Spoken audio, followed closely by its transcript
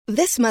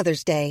This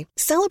Mother's Day,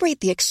 celebrate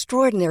the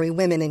extraordinary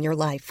women in your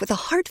life with a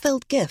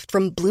heartfelt gift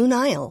from Blue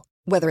Nile.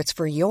 Whether it's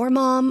for your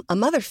mom, a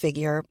mother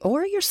figure,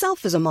 or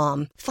yourself as a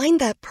mom, find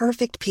that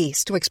perfect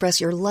piece to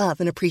express your love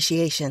and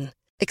appreciation.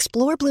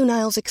 Explore Blue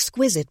Nile's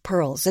exquisite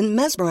pearls and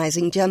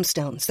mesmerizing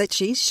gemstones that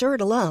she's sure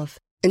to love.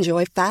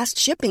 Enjoy fast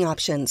shipping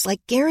options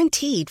like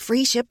guaranteed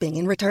free shipping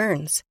and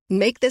returns.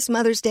 Make this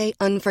Mother's Day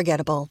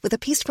unforgettable with a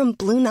piece from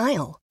Blue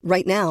Nile.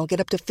 Right now, get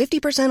up to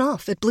 50%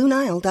 off at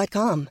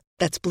BlueNile.com.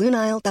 That's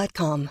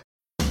BlueNile.com.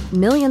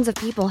 Millions of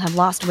people have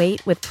lost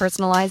weight with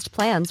personalized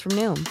plans from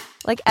Noom.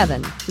 Like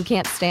Evan, who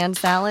can't stand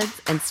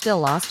salads and still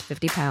lost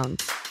 50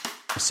 pounds.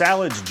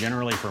 Salads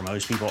generally for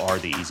most people are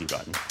the easy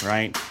button,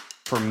 right?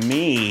 For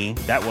me,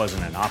 that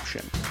wasn't an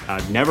option.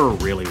 I never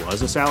really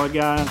was a salad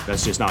guy.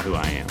 That's just not who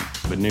I am.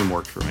 But Noom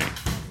worked for me.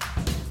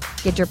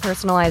 Get your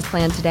personalized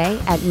plan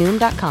today at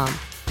Noom.com.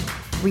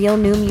 Real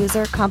Noom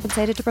user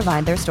compensated to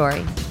provide their story.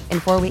 In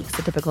 4 weeks,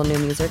 the typical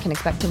Noom user can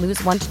expect to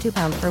lose 1 to 2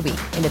 pounds per week.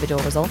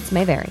 Individual results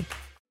may vary.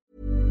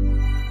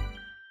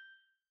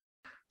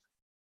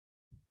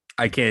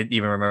 I can't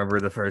even remember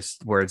the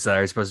first words that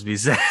are supposed to be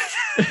said.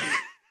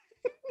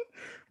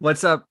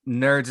 What's up,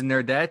 nerds and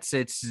nerdettes?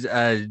 It's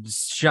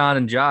Sean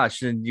and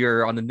Josh, and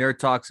you're on the Nerd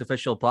Talks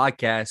official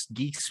podcast,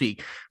 Geek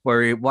Speak, where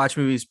we watch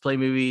movies,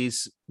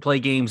 play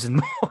games,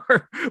 and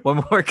more.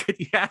 What more could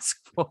you ask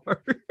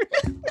for?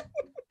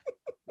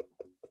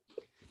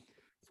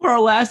 For our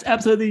last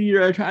episode of the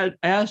year, I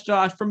asked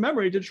Josh from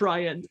memory to try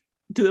and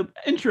do the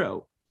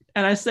intro,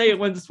 and I say it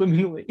went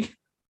swimmingly.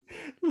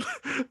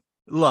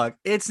 Look,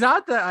 it's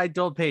not that I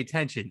don't pay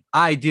attention.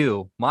 I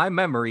do. My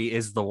memory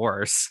is the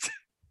worst.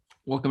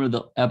 Welcome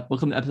to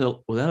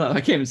episode. I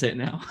can't even say it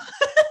now.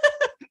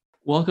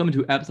 Welcome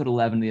to episode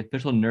 11, the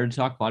official Nerd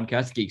Talk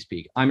podcast, Geek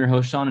Speak. I'm your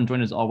host, Sean, and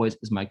joined as always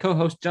is my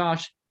co-host,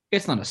 Josh.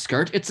 It's not a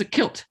skirt, it's a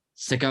kilt.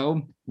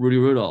 Sicko, Rudy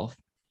Rudolph.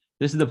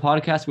 This is the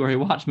podcast where we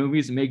watch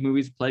movies, make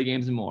movies, play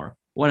games, and more.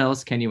 What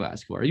else can you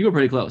ask for? You were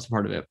pretty close,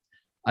 part of it.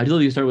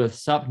 Ideally, you start with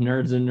sup,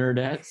 nerds and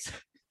nerdettes.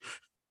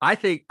 I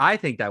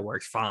think that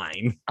works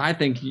fine. I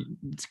think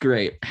it's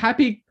great.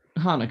 Happy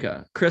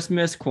Hanukkah,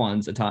 Christmas,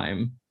 Kwanzaa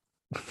time.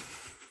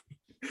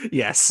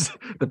 Yes,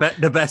 the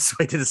best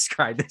way to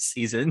describe this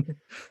season.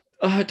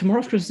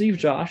 Tomorrow's Christmas Eve,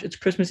 Josh. It's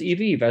Christmas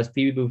Eve, as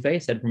Phoebe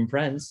Buffay said from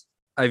Friends.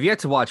 I've yet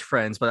to watch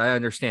Friends, but I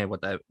understand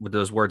what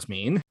those words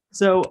mean.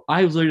 So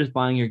I was literally just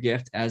buying your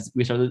gift as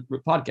we started the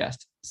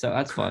podcast. So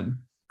that's fun.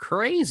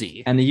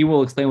 Crazy. And you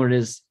will explain what it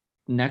is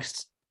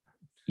next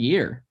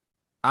year.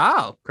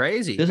 Oh,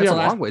 crazy. That's a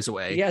long ways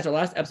away. Yeah, it's our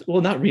last episode.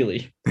 Well, not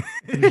really.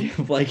 We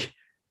have like,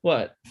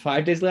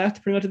 5 days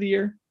left pretty much of the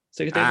year?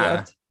 6 days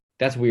left?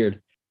 That's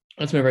weird.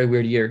 That's been a very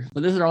weird year.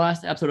 But this is our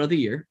last episode of the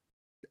year.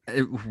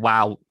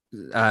 Wow.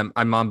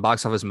 I'm on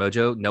Box Office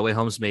Mojo. No Way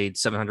Home's made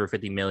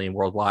 $750 million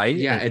worldwide.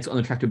 Yeah, it's on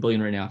the track to $1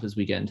 billion right now this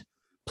weekend.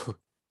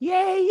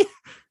 Yay!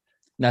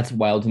 That's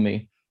wild to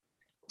me.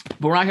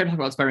 But we're not here to talk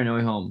about Spider-Man No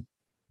Way Home.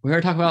 We're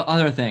here to talk about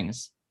other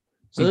things.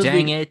 So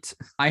dang it!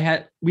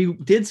 We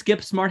did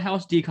skip Smart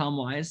House decom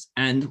wise,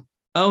 and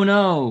oh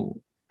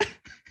no.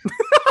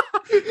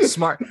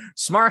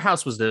 Smart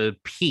House was the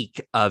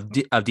peak of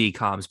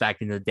DComs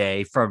back in the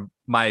day, from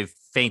my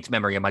faint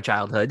memory of my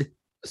childhood.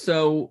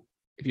 So,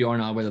 if you are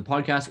not aware of the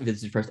podcast, if this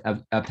is your first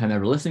time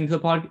ever listening to the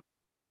pod,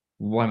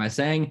 what am I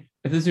saying?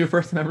 If this is your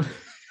first time ever,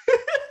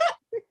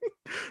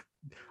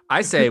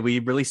 I say we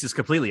release this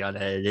completely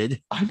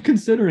unedited. I'm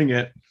considering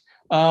it.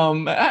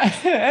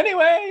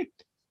 Anyway,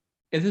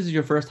 if this is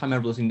your first time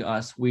ever listening to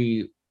us,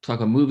 we talk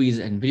about movies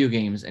and video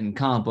games and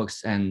comic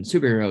books and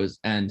superheroes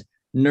and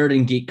nerd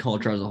and geek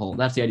culture as a whole.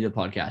 That's the idea of the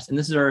podcast. And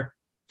this is our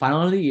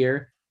final of the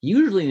year.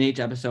 Usually in each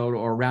episode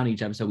or around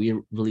each episode, we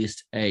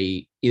released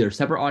a either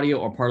separate audio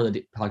or part of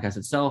the podcast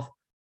itself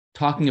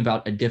talking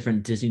about a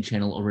different Disney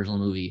Channel original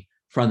movie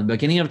from the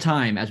beginning of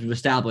time, as we've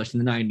established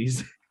in the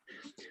 90s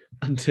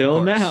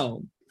until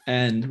now.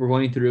 And we're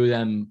going through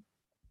them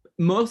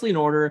mostly in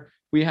order.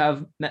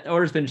 That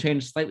order's been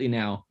changed slightly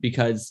now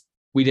because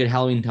we did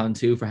Halloween Town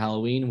 2 for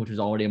Halloween, which was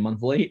already a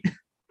month late.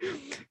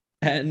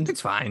 And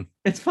it's fine.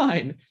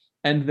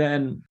 And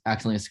then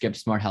accidentally skipped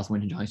Smart House,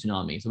 went to Johnny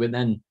Tsunami. So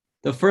then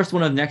the first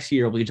one of next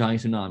year will be Johnny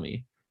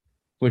Tsunami,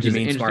 which is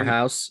mean Smart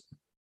House.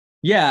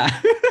 Yeah.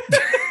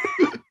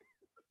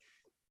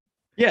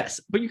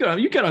 Yes, but you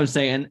get what I'm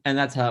saying, and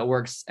that's how it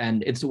works.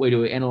 And it's a way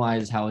to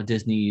analyze how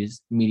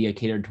Disney's media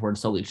catered towards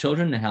solely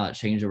children and how it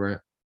changed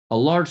over a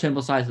large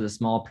sample size with a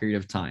small period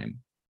of time.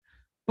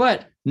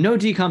 But no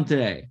decom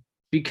today,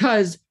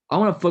 because I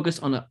want to focus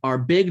on our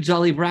big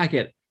jolly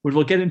bracket, which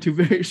we'll get into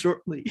very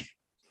shortly.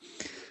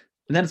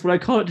 And that's what I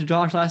called it to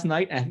Josh last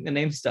night, and I think the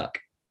name stuck.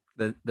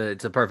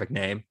 It's a perfect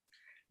name.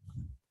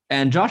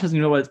 And Josh doesn't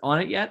even know what's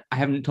on it yet. I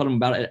haven't told him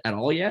about it at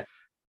all yet.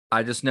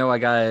 I just know I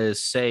gotta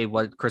say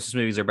what Christmas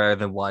movies are better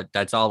than what.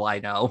 That's all I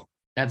know.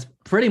 That's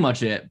pretty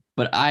much it.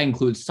 But I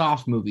include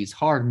soft movies,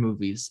 hard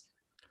movies.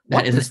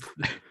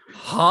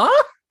 Huh?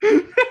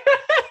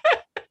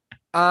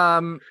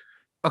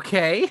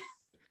 Okay.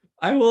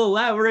 I will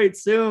elaborate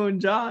soon,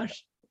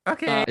 Josh.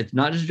 Okay. It's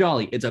not just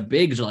jolly. It's a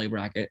big jolly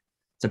bracket.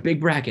 It's a big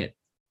bracket.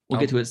 We'll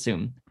get to it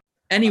soon.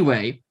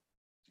 Anyway,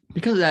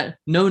 because of that,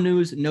 no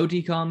news, no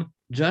decom,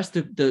 just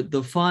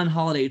the fun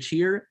holiday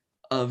cheer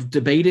of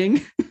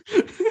debating.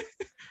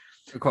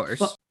 Of course.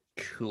 But,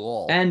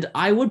 cool. and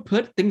I would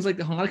put things like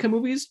the Hanukkah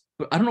movies,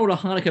 but I don't know what a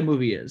Hanukkah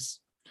movie is.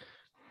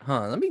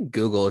 Let me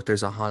Google if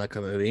there's a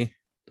Hanukkah movie.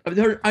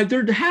 There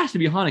has to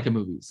be Hanukkah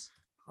movies.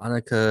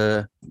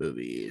 Hanukkah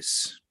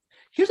movies.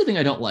 Here's the thing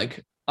I don't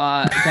like.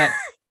 That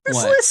this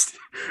what? list.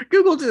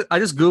 I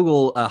just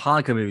Google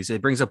Hanukkah movies.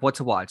 It brings up what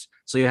to watch.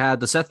 So you have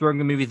the Seth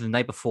Rogen movie The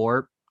Night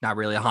Before, not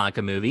really a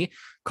Hanukkah movie.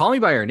 Call Me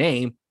by Your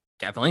Name,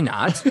 definitely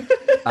not.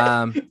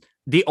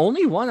 The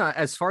only one,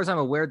 as far as I'm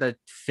aware, that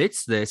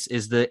fits this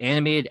is the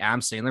animated Adam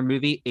Sandler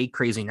movie, 8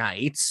 Crazy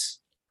Nights.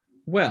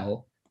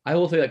 Well, I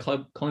will say that Call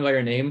Me by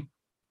Your Name,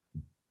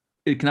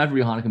 it cannot be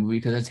a Hanukkah movie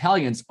because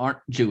Italians aren't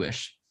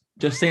Jewish.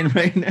 Just saying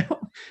right now,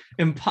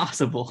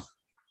 impossible.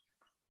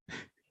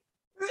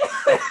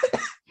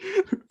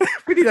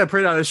 We need to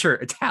print out a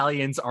shirt.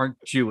 Italians aren't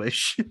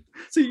Jewish.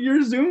 So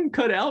your Zoom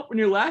cut out when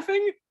you're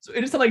laughing? So it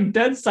just had like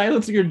dead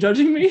silence and you're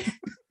judging me?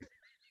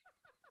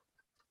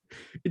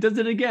 It does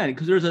it again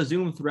because there's a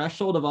Zoom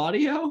threshold of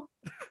audio.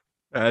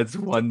 That's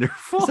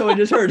wonderful. So I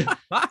just heard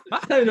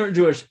Italians aren't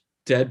Jewish,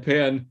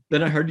 deadpan.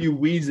 Then I heard you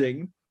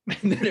wheezing.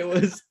 And then it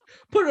was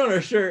put it on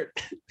a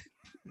shirt.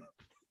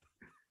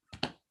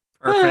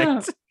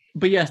 Perfect.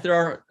 But yes, there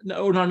are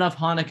not enough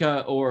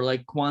Hanukkah or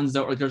like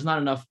Kwanzaa, or like there's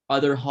not enough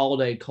other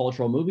holiday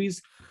cultural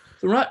movies.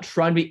 So we're not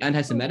trying to be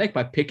anti-Semitic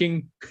by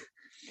picking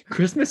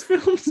Christmas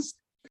films.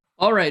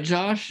 All right,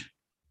 Josh,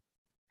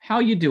 how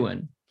you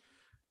doing?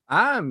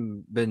 I've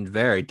been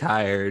very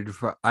tired.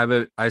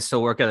 I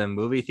still work at a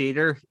movie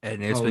theater,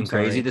 and it's been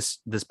crazy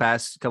this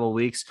past couple of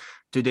weeks.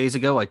 2 days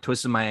ago, I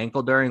twisted my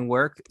ankle during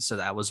work, so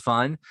that was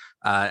fun.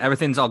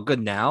 Everything's all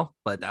good now,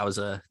 but that was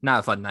not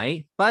a fun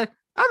night. But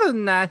other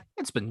than that,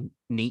 it's been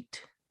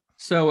neat.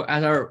 So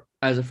as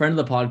a friend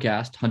of the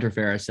podcast, Hunter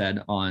Ferris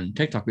said on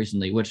TikTok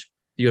recently, which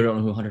you don't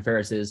know who Hunter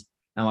Ferris is,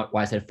 and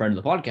why I said friend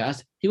of the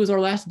podcast, he was our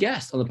last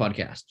guest on the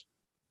podcast.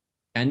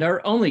 And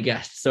our only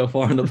guest so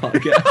far on the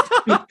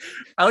podcast.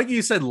 I like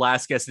you said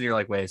last guest, and you're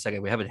like, wait a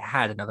second, we haven't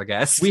had another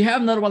guest. We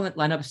have another one that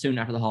lined up soon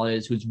after the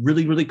holidays who's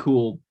really, really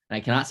cool. And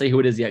I cannot say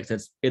who it is yet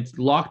because it's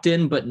locked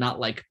in, but not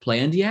like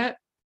planned yet.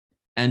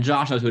 And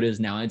Josh knows who it is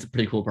now, and it's a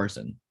pretty cool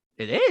person.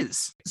 It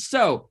is.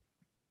 So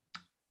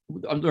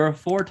there are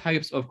 4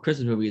 types of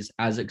Christmas movies,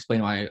 as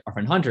explained by our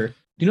friend Hunter.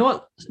 Do you know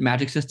what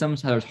magic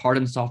systems? How there's hard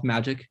and soft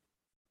magic?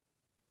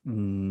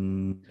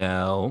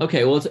 No.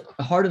 Okay, well, it's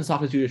hard and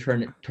soft is due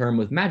to term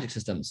with magic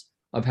systems.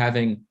 Of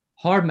having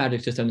hard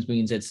magic systems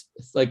means it's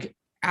like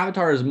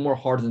Avatar is more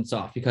hard than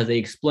soft because they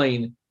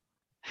explain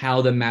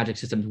how the magic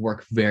systems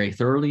work very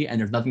thoroughly, and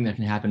there's nothing that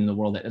can happen in the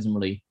world that doesn't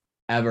really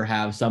ever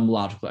have some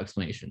logical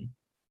explanation.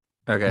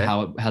 Okay.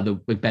 How the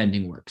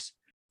bending works.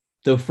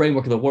 The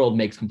framework of the world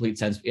makes complete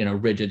sense in a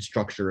rigid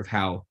structure of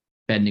how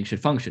bending should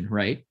function,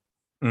 right?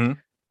 Mm-hmm.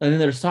 And then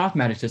there's soft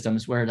magic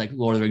systems where like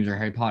Lord of the Rings or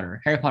Harry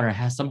Potter. Harry Potter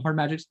has some hard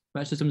magic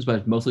systems, but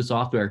it's mostly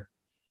soft where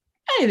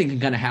anything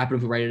can kind of happen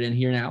if we write it in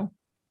here now.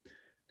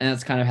 And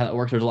that's kind of how it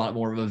works. There's a lot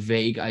more of a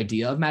vague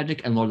idea of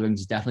magic, and Lord of the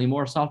Rings is definitely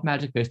more soft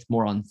magic based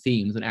more on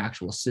themes than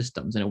actual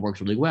systems, and it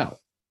works really well.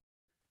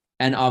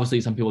 And obviously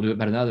some people do it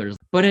better than others.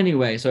 But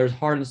anyway, so there's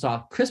hard and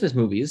soft Christmas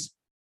movies,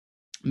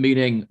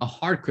 meaning a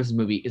hard Christmas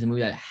movie is a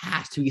movie that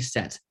has to be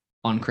set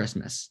on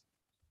Christmas.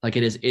 Like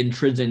it is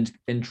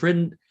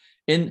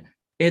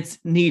it's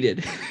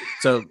needed.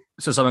 So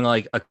something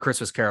like A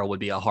Christmas Carol would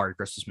be a hard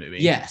Christmas movie.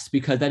 Yes,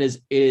 because that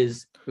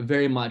is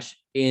very much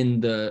in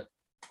the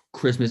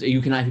Christmas. If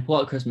you pull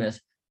out Christmas,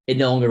 it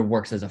no longer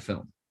works as a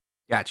film.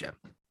 Gotcha.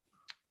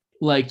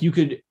 Like you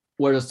could,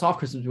 where a soft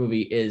Christmas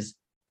movie is,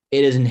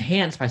 it is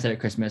enhanced by set at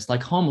Christmas.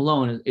 Like Home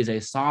Alone is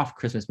a soft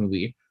Christmas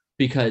movie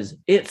because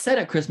it's set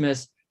at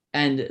Christmas,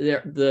 and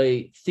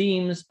the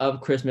themes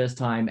of Christmas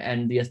time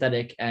and the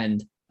aesthetic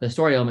and the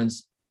story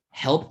elements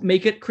help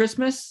make it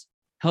Christmas.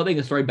 Help make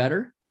the story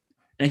better.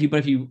 And if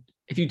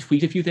you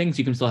tweak a few things,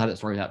 you can still have that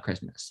story without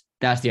Christmas.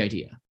 That's the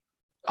idea.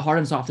 Hard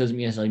and soft doesn't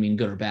necessarily mean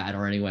good or bad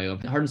or anyway.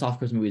 Hard and soft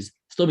Christmas movies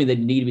still mean they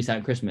need to be set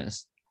at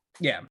Christmas.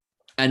 Yeah.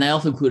 And I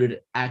also included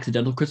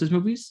accidental Christmas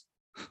movies,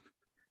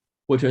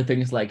 which are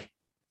things like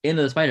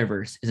Into the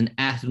Spider-Verse is an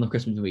accidental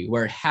Christmas movie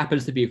where it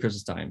happens to be at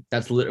Christmas time.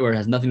 That's where it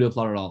has nothing to do with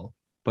plot at all,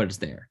 but it's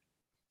there.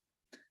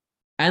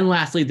 And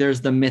lastly,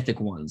 there's the mythic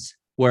ones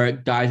where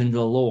it dives into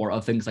the lore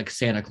of things like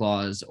Santa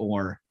Claus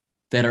or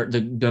that are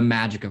the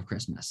magic of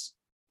Christmas.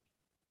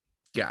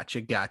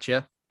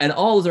 Gotcha. And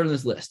all those are on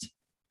this list.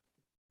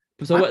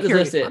 So what this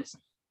list is...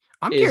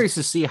 I'm curious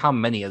to see how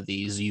many of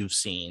these you've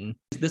seen.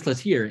 This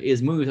list here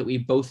is movies that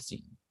we've both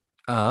seen.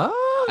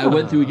 Oh. I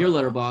went through your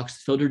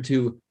letterbox, filtered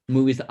to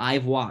movies that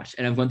I've watched,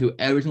 and I've gone through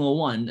every single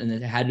one, and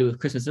it had to do with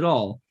Christmas at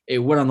all. It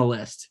went on the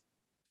list.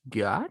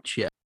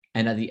 Gotcha.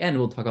 And at the end,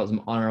 we'll talk about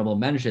some honorable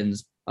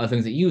mentions of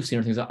things that you've seen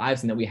or things that I've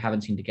seen that we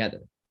haven't seen together.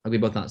 Like we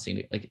both not seen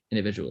it like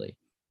individually.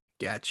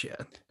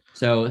 Gotcha.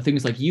 So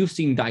things like you've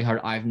seen Die Hard,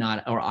 I've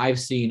not, or I've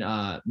seen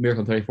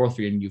Miracle on 34th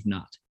Street and you've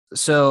not.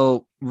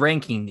 So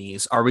ranking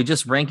these, are we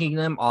just ranking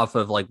them off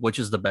of like which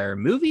is the better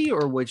movie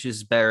or which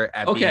is better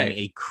at being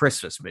a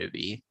Christmas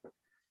movie?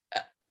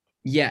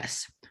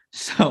 Yes.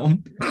 So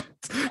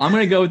I'm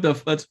gonna go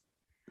with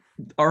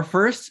our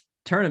first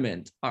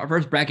tournament, our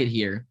first bracket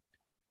here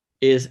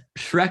is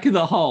Shrek in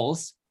the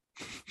Halls.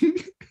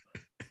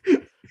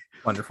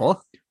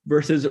 Wonderful.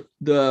 Versus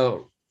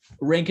the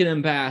Rankin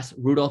and Bass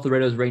Rudolph the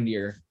Red-Nosed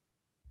Reindeer.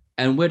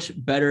 And which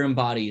better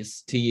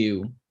embodies to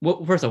you?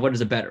 Well, first off, what's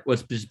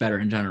just better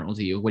in general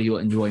to you? What do you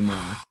enjoy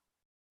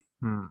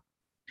more?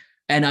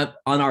 And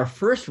on our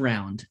first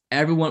round,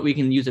 we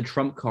can use a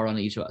trump card on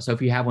each of us. So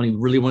if you have one you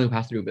really want to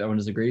pass through, but everyone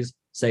disagrees,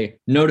 say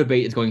no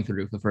debate is going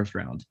through for the first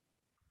round.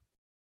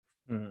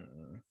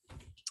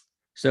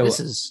 So this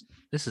is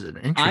an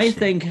interesting. I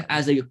think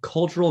as a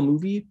cultural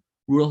movie,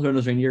 Rudolph the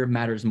Red-Nosed Reindeer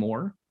matters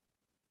more.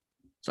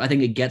 So I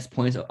think it gets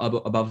points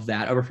above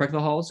that over Shrek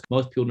the Halls.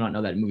 Most people do not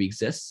know that movie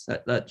exists,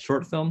 that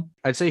short film.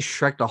 I'd say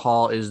Shrek the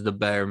Hall is the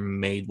better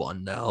made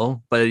one,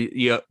 though. But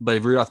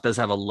Rudolph does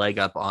have a leg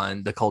up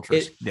on the cultural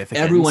significance.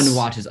 Everyone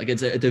watches. Like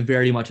it's a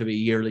very much of a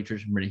yearly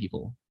tradition for many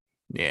people.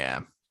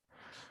 Yeah.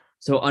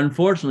 So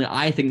unfortunately,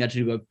 I think that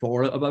should go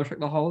forward above Shrek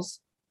the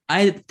Halls.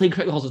 I think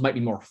Shrek the Halls might be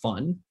more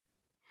fun.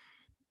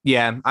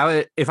 Yeah, I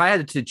would. If I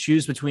had to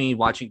choose between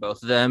watching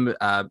both of them,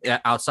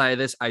 outside of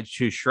this, I'd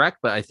choose Shrek.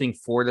 But I think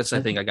for this, I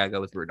think I gotta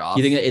go with Rudolph.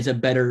 You think it's a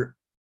better?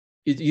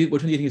 Which one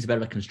do you think is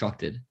better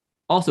constructed?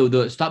 Also,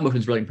 the stop motion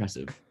is really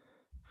impressive.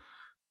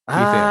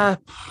 Because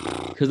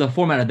the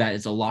format of that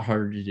is a lot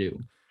harder to do.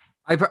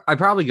 I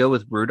probably go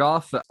with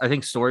Rudolph. I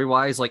think story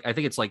wise, like I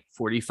think it's like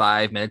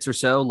 45 minutes or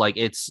so. Like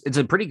it's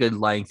a pretty good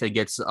length. It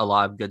gets a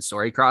lot of good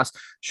story across.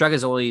 Shrek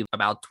is only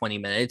about 20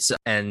 minutes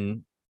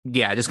and.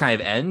 Yeah, it just kind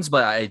of ends,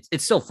 but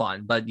it's still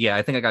fun. But yeah,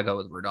 I think I gotta go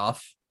with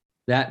Rudolph.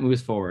 That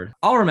moves forward.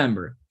 I'll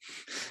remember.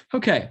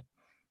 Okay.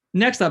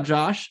 Next up,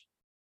 Josh,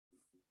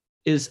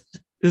 this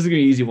is gonna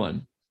be an easy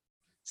one.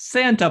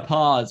 Santa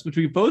Paws, which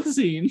we've both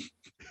seen.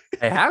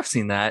 I have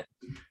seen that.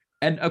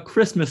 And A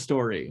Christmas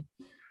Story.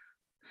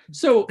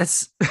 So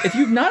if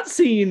you've not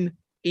seen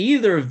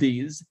either of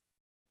these,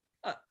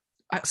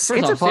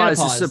 Santa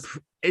Paws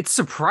it's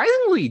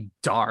surprisingly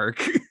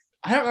dark.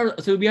 I don't know.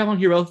 So we have on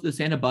here both the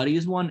Santa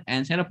Buddies one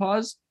and Santa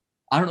Paws.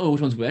 I don't know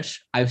which one's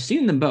which. I've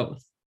seen them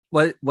both.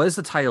 What is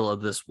the title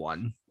of this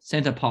one?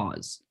 Santa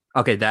Paws.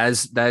 Okay, that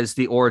is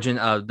the origin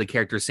of the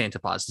character Santa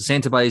Paws. The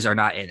Santa Buddies are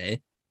not in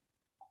it.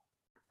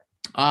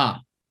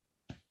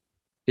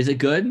 Is it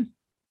good?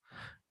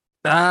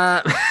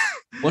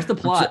 What's the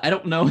plot? I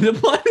don't know the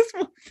plot.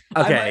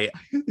 Okay.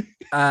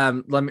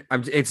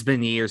 It's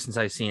been years since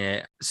I've seen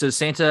it. So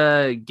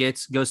Santa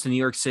goes to New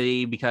York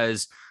City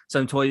because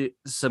some guy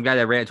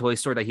that ran a toy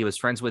store that he was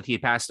friends with, he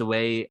had passed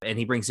away, and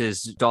he brings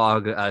his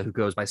dog who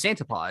goes by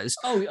Santa Paws.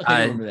 Oh, okay,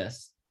 I remember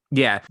this.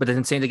 Yeah, but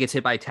then Santa gets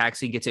hit by a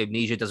taxi, gets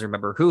amnesia, doesn't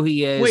remember who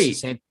he is.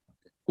 Wait,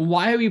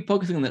 why are we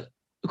focusing on that?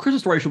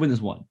 Christmas Story should win this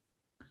one.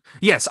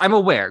 Yes, I'm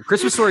aware.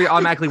 Christmas Story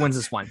automatically wins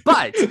this one,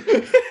 but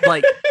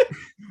but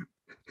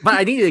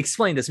I need to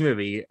explain this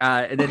movie.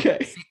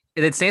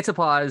 And then Santa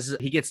Paws,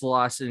 he gets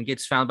lost and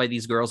gets found by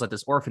these girls at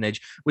this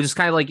orphanage, which is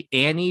kind of like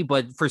Annie,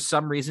 but for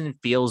some reason it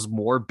feels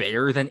more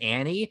bitter than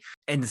Annie.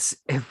 And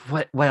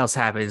what else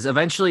happens?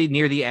 Eventually,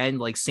 near the end,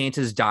 like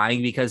Santa's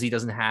dying because he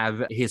doesn't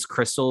have his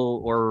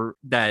crystal, or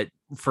that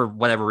for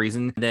whatever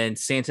reason. And then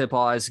Santa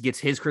Paws gets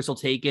his crystal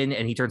taken,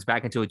 and he turns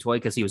back into a toy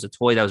because he was a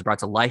toy that was brought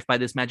to life by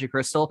this magic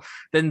crystal.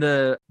 Then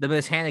the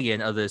Miss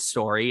Hannigan of this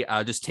story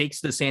just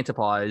takes the Santa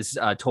Paws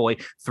toy,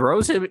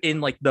 throws him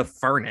in like the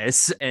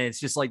furnace, and it's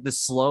just like the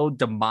slow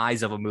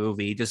demise of a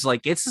movie. Just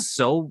like it's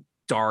so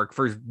dark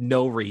for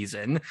no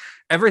reason.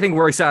 Everything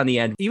works out in the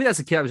end. Even as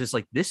a kid, I was just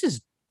like, this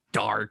is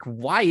dark.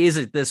 Why is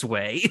it this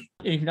way?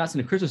 If you're not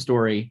seeing A Christmas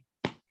Story,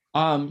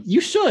 you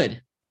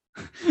should.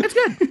 It's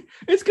good.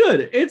 It's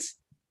good. It's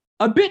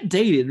a bit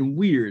dated and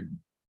weird,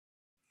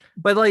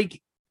 but like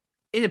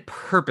in a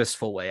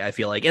purposeful way, I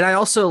feel like. And I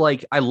also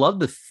like, I love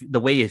the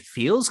way it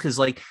feels, because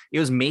like it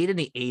was made in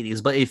the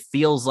 80s, but it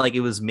feels like it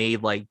was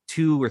made like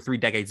 2 or 3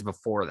 decades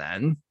before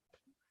then.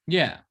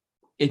 Yeah,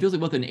 it feels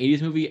like both an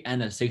 80s movie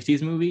and a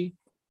 60s movie.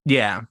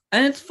 Yeah,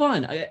 and it's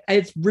fun.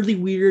 It's really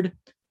weird.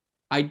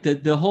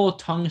 The whole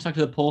tongue stuck to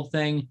the pole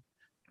thing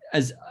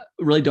is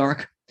really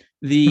dark.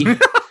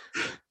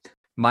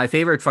 My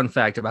favorite fun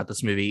fact about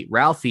this movie,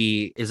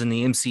 Ralphie is in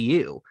the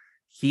MCU.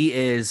 He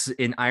is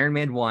in Iron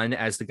Man 1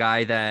 as the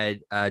guy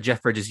that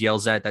Jeff Bridges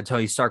yells at, that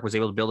Tony Stark was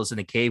able to build us in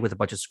a cave with a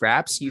bunch of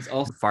scraps. He's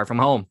also Far From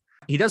Home.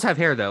 He does have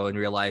hair, though, in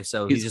real life,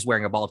 so he's just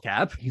wearing a bald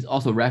cap. He's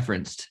also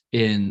referenced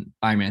in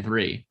Iron Man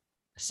 3,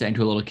 saying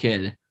to a little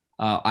kid,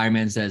 Iron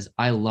Man says,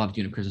 "I loved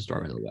you in A Christmas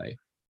Story," by the way.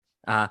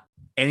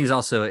 And he's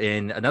also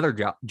in another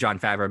Jon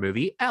Favreau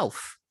movie,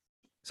 Elf.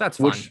 So that's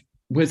fun. Which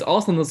was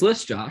also on this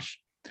list,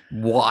 Josh.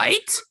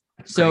 What?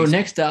 So crazy.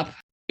 Next up,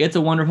 It's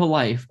a Wonderful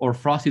Life, or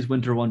Frosty's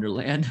Winter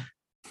Wonderland.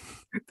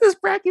 This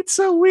bracket's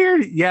so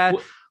weird. Yeah.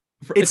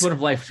 It's a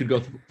Wonderful Life should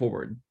go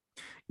forward.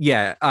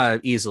 Yeah,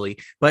 easily.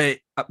 But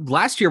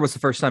last year was the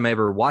first time I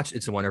ever watched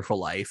It's a Wonderful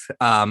Life.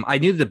 I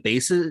knew the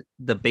base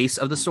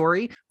of the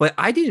story, but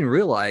I didn't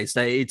realize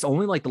that it's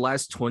only like the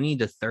last 20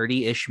 to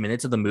 30-ish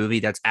minutes of the movie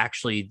that's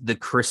actually the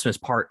Christmas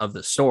part of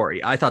the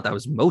story. I thought that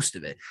was most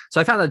of it. So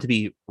I found that to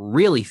be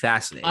really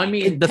fascinating. I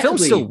mean, the film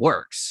still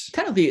works.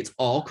 Technically, it's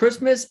all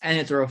Christmas and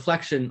it's a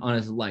reflection on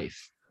his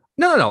life.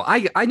 No.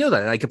 I know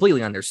that. I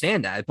completely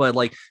understand that. But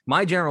like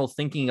my general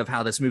thinking of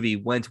how this movie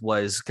went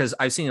was because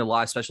I've seen a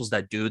lot of specials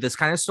that do this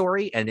kind of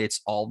story and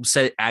it's all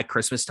set at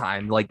Christmas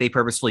time. Like they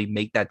purposefully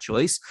make that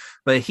choice.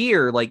 But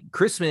here, like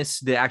Christmas,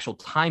 the actual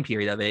time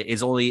period of it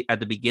is only at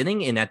the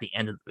beginning and at the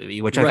end of the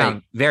movie, which I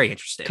found very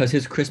interesting. Because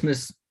his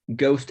Christmas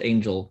ghost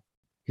angel,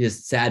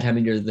 his sad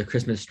having the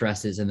Christmas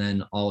stresses, and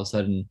then all of a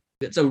sudden,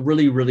 it's a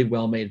really, really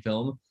well-made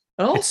film.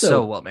 And also, it's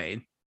so well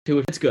made.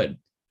 It's good.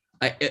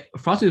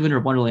 Frosty the Winter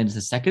Wonderland is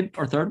the second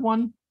or third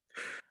one.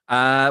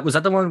 Was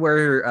that the one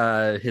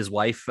where his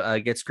wife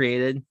gets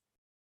created?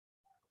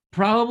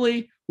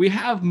 Probably. We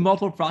have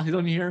multiple Frosties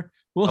on here.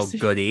 We'll see.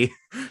 Goody.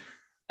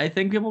 I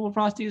think we have multiple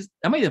Frosties.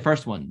 That might be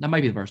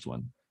the first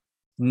one.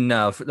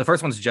 No, the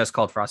first one's just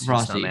called Frosty the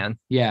Snowman.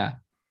 Yeah,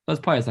 that's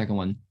probably the second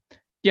one.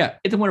 Yeah,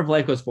 It's a Wonderful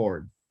Life goes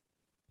forward.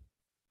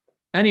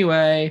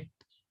 Anyway,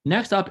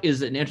 next up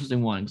is an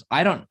interesting one.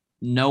 I don't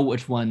know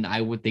which one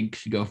I would think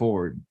should go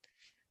forward.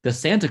 The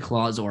Santa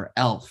Claus or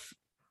Elf.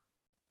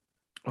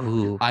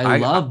 Ooh, I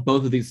love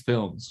both of these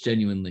films,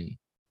 genuinely.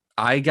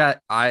 I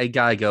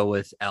gotta go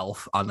with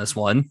Elf on this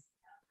one.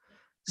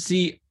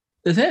 See,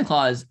 the Santa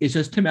Claus is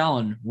just Tim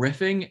Allen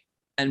riffing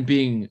and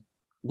being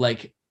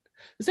like,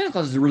 the Santa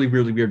Claus is a really,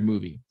 really weird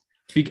movie.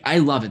 I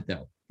love it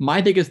though.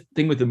 My biggest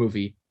thing with the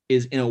movie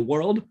is in a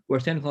world where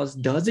Santa Claus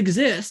does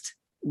exist,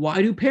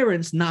 why do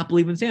parents not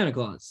believe in Santa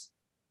Claus?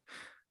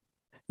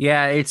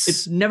 Yeah,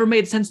 it's never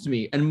made sense to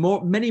me, and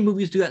many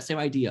movies do that same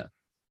idea.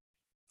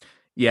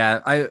 Yeah,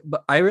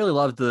 I really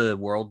love the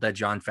world that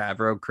Jon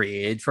Favreau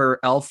created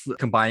for Elf,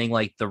 combining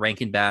like the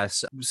Rankin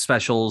Bass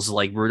specials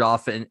like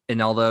Rudolph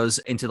and all those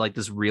into like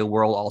this real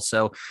world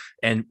also,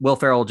 and Will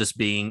Ferrell just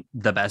being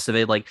the best of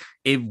it. Like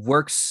it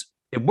works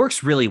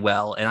really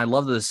well, and I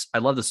love this. I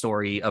love the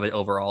story of it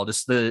overall.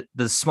 Just the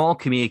small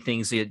comedic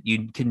things that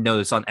you can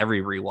notice on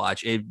every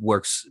rewatch. It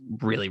works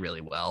really,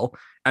 really well.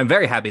 I'm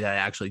very happy that I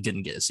actually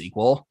didn't get a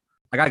sequel.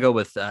 I gotta go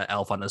with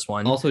Elf on this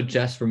one. Also,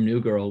 Jess from New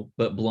Girl,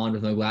 but blonde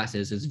with no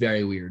glasses, is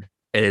very weird.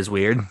 It is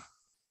weird,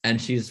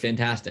 and she's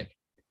fantastic.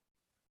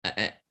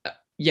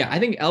 Yeah, I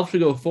think Elf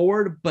should go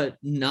forward, but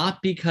not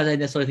because I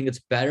necessarily think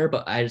it's better,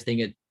 but I just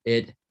think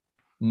it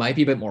might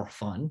be a bit more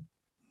fun.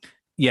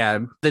 Yeah,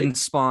 then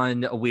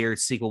spawn a weird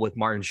sequel with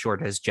Martin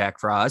Short as Jack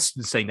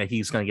Frost, saying that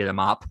he's going to get a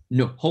mop.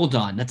 No, hold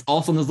on. That's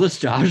also on this list,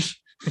 Josh.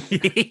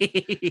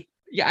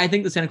 Yeah, I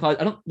think the Santa Claus,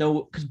 I don't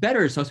know, because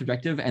better is so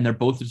subjective, and they're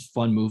both just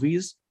fun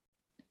movies.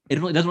 It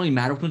doesn't really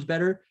matter which one's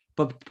better,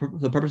 but for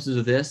the purposes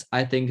of this,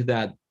 I think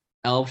that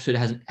Elf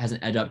has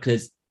an edge up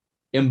because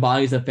it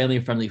embodies the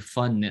family-friendly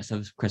funness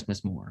of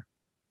Christmas more.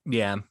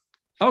 Yeah.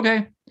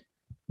 Okay.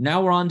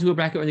 Now we're on to a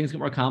bracket where things get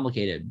more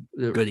complicated.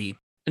 Goody.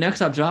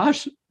 Next up,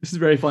 Josh. This is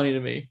very funny to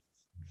me.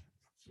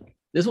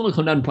 This one will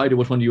come down probably to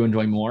which one do you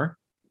enjoy more.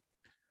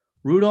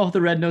 Rudolph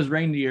the Red-Nosed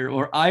Reindeer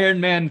or Iron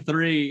Man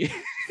 3?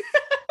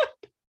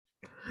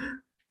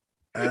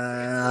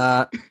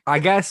 I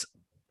guess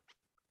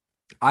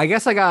I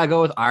gotta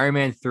go with Iron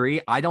Man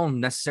 3. I don't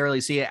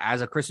necessarily see it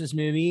as a Christmas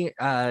movie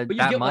but you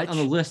that get much on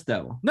the list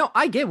though. No,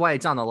 I get why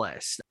it's on the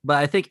list, but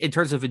I think in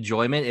terms of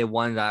enjoyment, it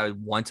one that I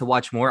would want to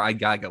watch more. I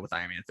gotta go with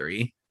Iron Man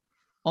 3.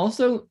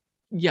 Also,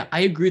 yeah,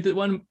 I agree with that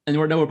one, and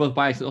we're both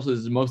biased. Also, this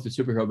is mostly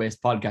superhero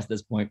based podcast at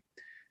this point,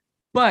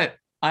 but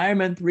Iron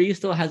Man 3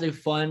 still has a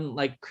fun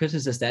like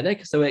Christmas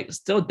aesthetic, so it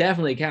still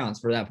definitely counts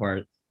for that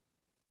part.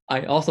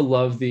 I also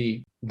love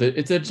the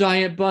it's a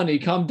giant bunny.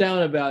 Calm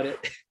down about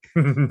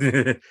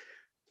it.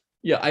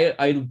 Yeah,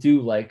 I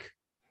do like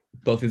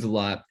both things a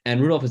lot, and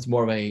Rudolph is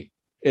more of a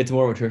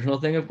traditional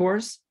thing, of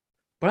course.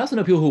 But I also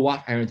know people who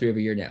watch Iron Man 3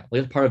 every year now.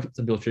 Like it's part of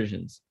some people's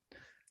traditions.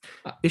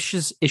 Is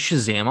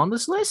Shazam on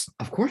this list?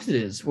 Of course it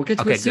is. We'll get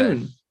to it soon.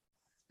 Good.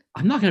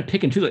 I'm not gonna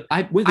pick and choose it.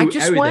 I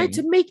just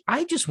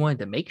wanted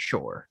to make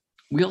sure.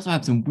 We also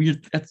have some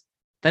weird.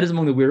 That is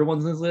among the weirder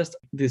ones on this list,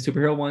 the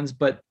superhero ones,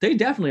 but they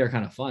definitely are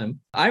kind of fun.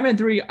 Iron Man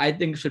 3, I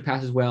think, should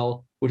pass as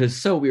well, which is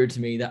so weird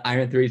to me that Iron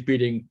Man 3 is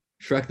beating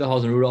Shrek the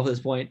Halls and Rudolph at this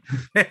point.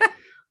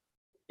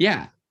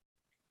 Yeah.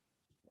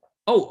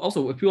 Oh,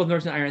 also, if people have never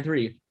seen Iron Man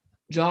 3,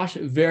 Josh,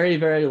 very,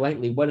 very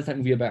lightly, what is that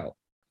movie about?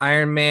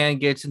 Iron Man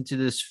gets into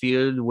this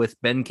feud with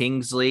Ben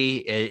Kingsley.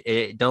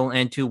 It don't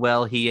end too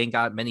well. He ain't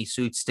got many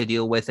suits to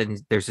deal with,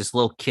 and there's this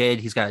little kid.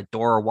 He's got a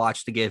Dora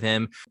watch to give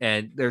him,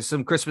 and there's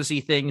some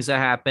Christmassy things that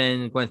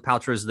happen. Gwyneth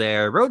Paltrow's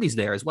there. Rhodey's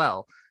there as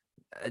well.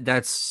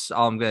 That's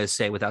all I'm gonna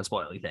say without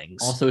spoiling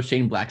things. Also,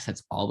 Shane Black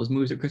sets all of his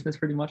movies at Christmas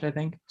pretty much, I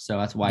think. So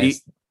that's why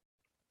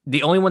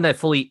the only one that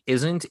fully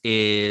isn't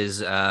is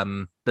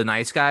The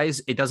Nice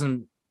Guys. It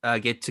doesn't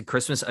get to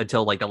Christmas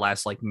until like the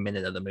last like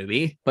minute of the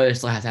movie, but it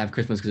still has to have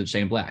Christmas because it's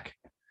Shane Black.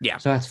 Yeah,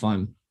 so that's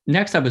fun.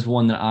 Next up is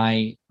one that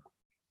I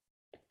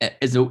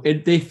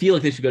They feel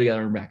like they should go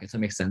together in brackets. That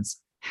makes sense.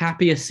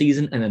 Happiest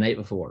season and The Night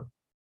Before.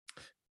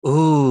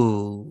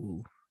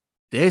 Ooh,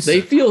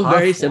 They feel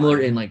very similar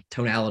in like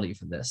tonality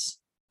for this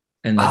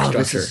and like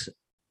structure.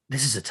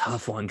 This is a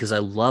tough one because I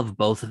love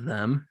both of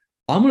them.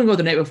 I'm gonna go with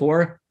The Night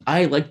Before.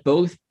 I like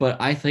both,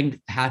 but I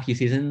think Happy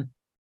Season,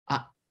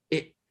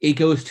 it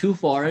goes too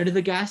far into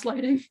the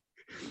gaslighting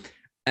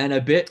and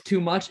a bit too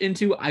much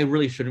into I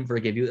really shouldn't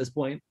forgive you at this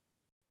point.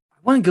 I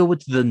want to go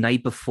with The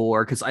Night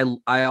Before because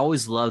I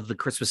always love the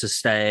Christmas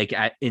aesthetic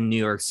in New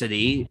York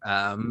City,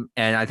 and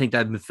I think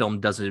that the film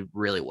does it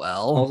really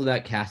well. Also,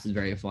 that cast is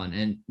very fun,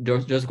 and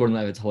Joseph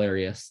Gordon-Levitt's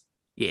hilarious.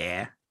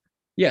 Yeah.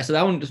 So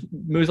that one just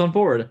moves on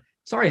forward.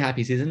 Sorry,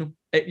 Happy Season,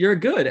 you're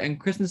good, and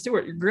Kristen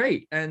Stewart, you're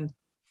great, and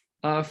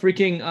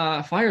freaking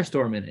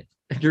Firestorm in it,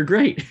 you're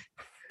great.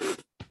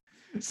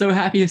 So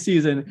Happy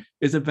Season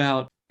is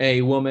about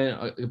a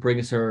woman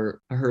brings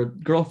her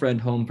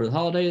girlfriend home for the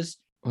holidays.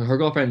 Her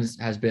girlfriend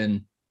has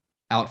been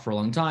out for a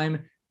long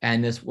time,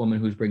 and this woman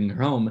who's bringing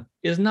her home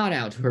is not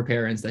out to her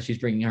parents that she's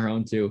bringing her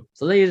home to.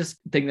 So they just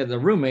think that they're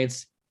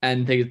roommates,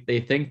 and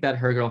they think that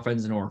her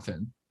girlfriend's an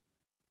orphan.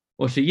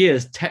 Well, she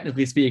is,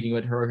 technically speaking,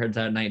 but her girlfriend's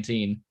at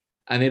 19.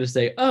 And they just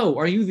say, "Oh,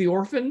 are you the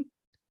orphan?"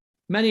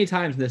 Many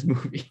times in this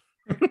movie.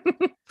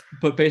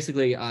 But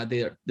basically,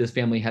 this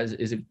family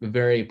is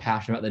very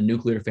passionate about the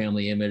nuclear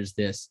family image,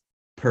 this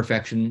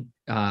perfection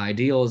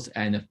ideals,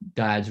 and the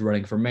dad's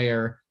running for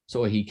mayor,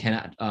 so he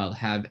cannot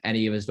have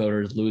any of his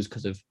voters lose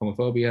because of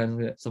homophobia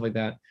and stuff like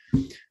that.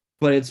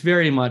 But it's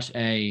very much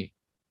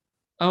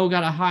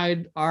gotta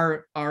hide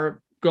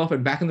our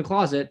girlfriend back in the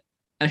closet.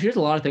 And she does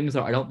a lot of things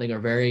that I don't think are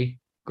very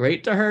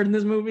great to her in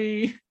this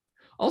movie.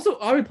 Also,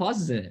 Aubrey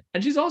Plaza's in it,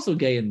 and she's also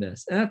gay in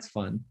this, and that's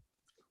fun.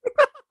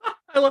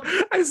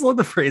 I just love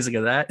the phrasing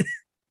of that.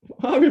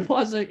 Aubrey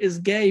Plaza is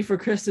gay for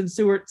Kristen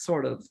Stewart,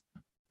 sort of.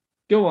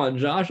 Go on,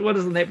 Josh. What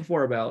is The Night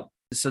Before about?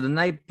 So The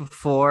Night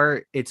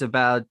Before, it's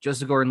about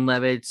Joseph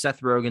Gordon-Levitt,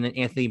 Seth Rogen, and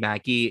Anthony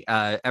Mackie.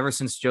 Ever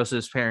since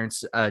Joseph's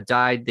parents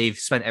died, they've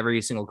spent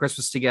every single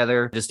Christmas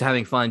together, just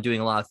having fun,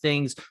 doing a lot of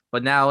things.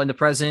 But now in the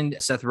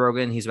present, Seth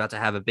Rogen, he's about to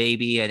have a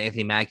baby, and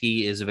Anthony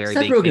Mackie is a very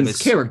Seth big Rogen's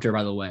famous character,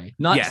 by the way,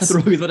 not Yes. Seth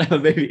Rogen's about to have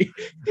a baby.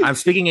 I'm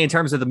speaking in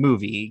terms of the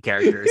movie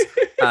characters.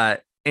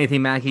 Anthony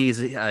Mackie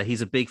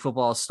he's a big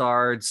football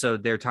star, so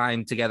their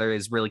time together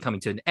is really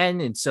coming to an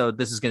end, and so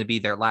this is going to be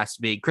their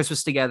last big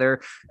Christmas together,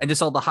 and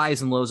just all the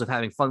highs and lows of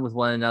having fun with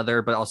one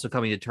another, but also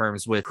coming to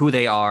terms with who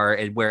they are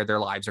and where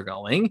their lives are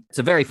going. It's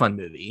a very fun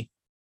movie.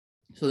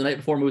 So The Night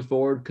Before moves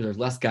forward because there's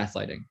less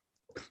gaslighting.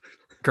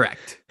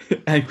 Correct.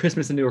 And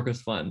Christmas in New York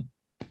is fun.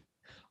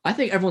 I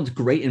think everyone's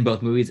great in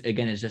both movies.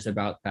 Again, it's just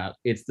about that.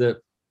 It's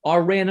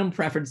our random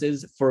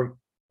preferences for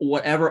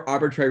whatever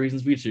arbitrary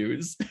reasons we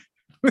choose.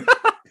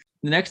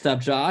 Next up,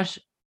 Josh,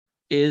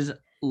 is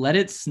Let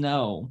It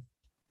Snow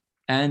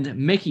and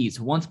Mickey's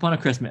Once Upon a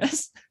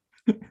Christmas.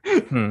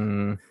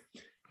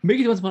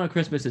 Mickey's Once Upon a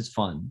Christmas is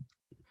fun.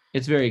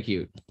 It's very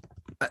cute.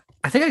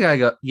 I think I gotta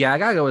go. Yeah, I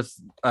gotta go with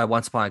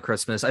Once Upon a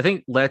Christmas. I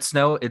think Let It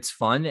Snow, it's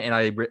fun, and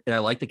I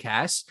like the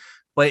cast,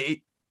 but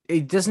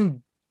it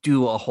doesn't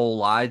do a whole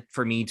lot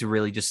for me to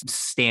really just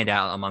stand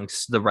out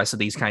amongst the rest of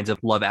these kinds of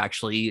Love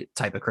Actually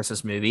type of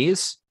Christmas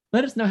movies.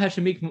 Let Us Know has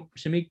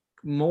Shamik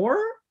Moore,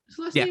 is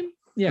his last name?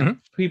 Yeah. Mm-hmm.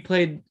 He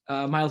played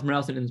Miles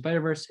Morales in the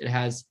Spider-Verse. It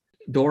has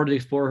Dora the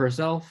Explorer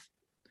herself,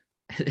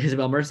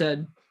 Isabel Merced.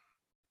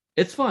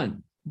 It's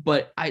fun,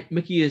 but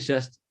Mickey is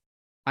just,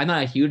 I'm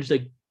not a huge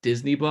like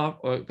Disney buff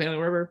or fan or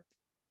whatever,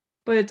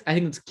 but I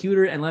think it's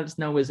cuter, and Let Us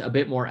Know is a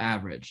bit more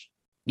average.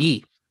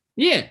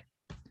 Yeah.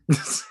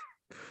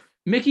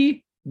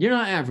 Mickey, you're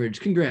not average.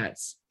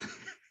 Congrats.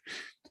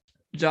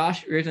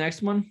 Josh, you ready for the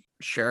next one?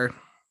 Sure.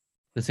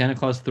 The Santa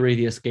Claus 3,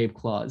 The Escape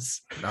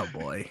Clause. Oh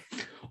boy.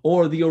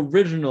 Or the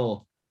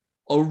original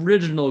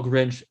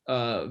Grinch,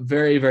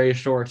 very, very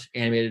short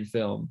animated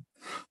film.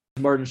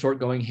 Martin Short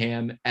going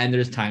ham, and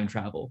there's time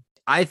travel.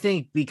 I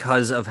think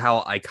because of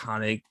how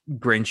iconic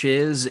Grinch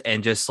is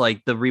and just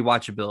like the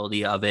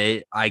rewatchability of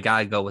it, I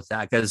gotta go with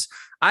that because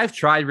I've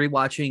tried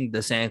rewatching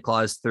the Santa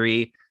Claus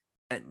 3.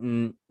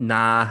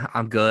 Nah,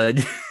 I'm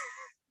good.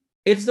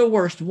 It's the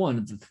worst one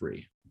of the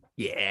three.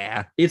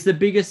 Yeah. It's the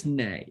biggest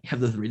nay of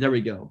the three. There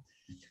we go.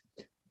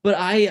 But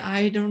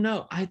I don't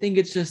know. I think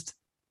it's just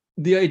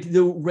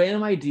the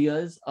random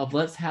ideas of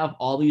let's have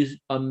all these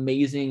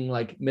amazing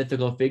like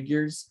mythical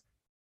figures,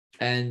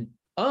 and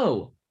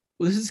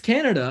this is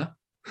Canada.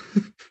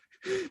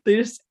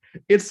 It's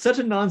such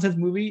a nonsense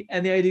movie,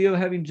 and the idea of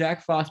having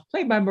Jack Frost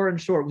played by Martin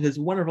Short with his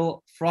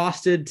wonderful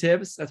frosted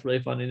tips, that's really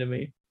funny to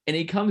me. And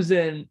he comes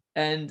in,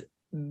 and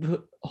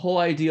the whole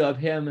idea of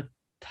him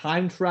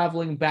time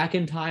traveling back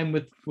in time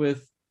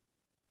with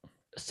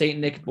Saint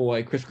Nick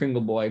boy, Kris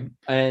Kringle boy,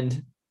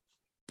 and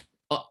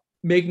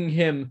making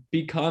him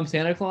become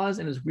Santa Claus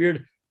and his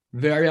weird,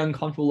 very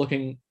uncomfortable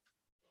looking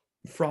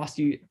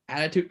frosty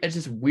attitude. It's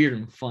just weird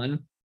and fun,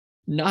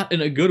 not in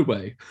a good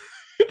way.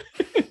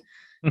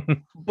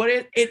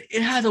 But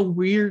it has a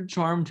weird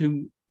charm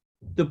to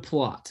the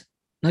plot.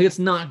 Like, it's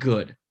not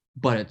good,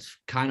 but it's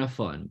kind of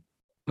fun.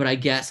 but I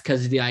guess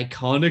because of the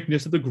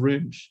iconicness of the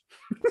Grinch,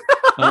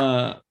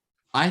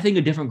 I think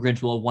a different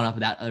Grinch will one up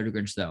that other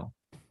Grinch, though.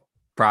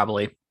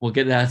 Probably. We'll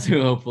get that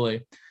too,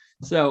 hopefully.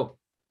 So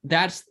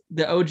that's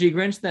the OG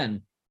Grinch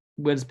then.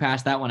 Wins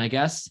past that one, I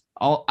guess.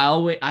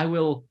 I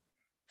will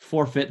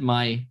forfeit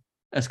my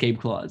escape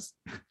clause.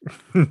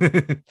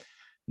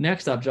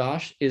 Next up,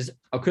 Josh, is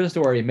A Christmas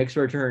Story makes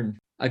a return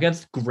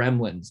against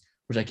Gremlins,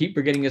 which I keep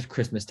forgetting is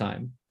Christmas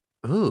time.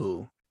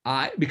 Ooh.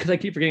 Because I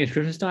keep forgetting it's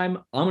Christmas time,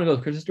 I'm gonna go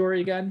with Christmas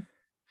Story again.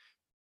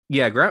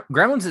 Yeah,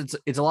 Gremlins,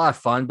 it's a lot of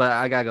fun, but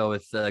I gotta go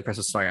with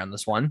Christmas Story on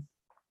this one.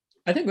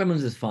 I think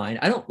Gremlins is fine.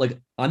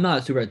 I'm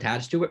not super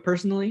attached to it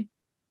personally.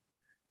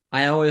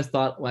 I always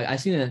thought, like, I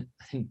seen it,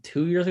 I think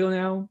 2 years ago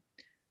now.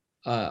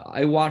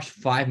 I watched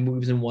 5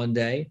 movies in one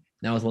day.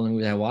 That was one of the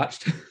movies I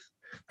watched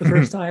the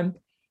first time.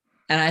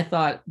 And I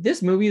thought,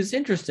 this movie is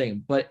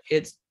interesting, but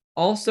it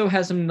also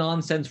has some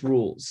nonsense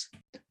rules.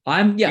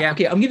 I'm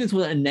giving this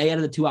one an A out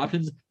of the 2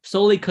 options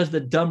solely because the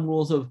dumb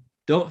rules of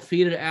don't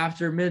feed it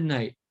after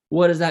midnight.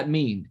 What does that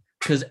mean?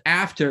 Because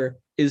after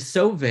is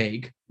so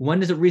vague. When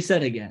does it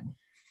reset again?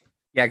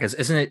 Yeah, because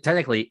isn't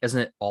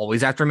it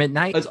always after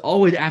midnight? It's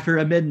always after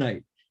a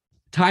midnight.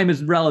 Time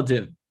is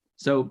relative.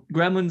 So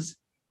Gremlins,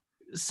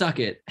 suck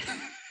it.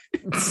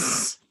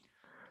 Christmas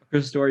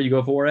Story, you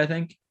go for it, I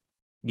think.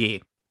 Yeah.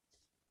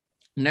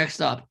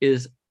 Next up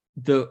is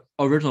the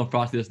original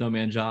Frosty the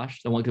Snowman,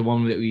 Josh. The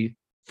one that we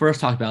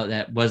first talked about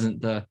that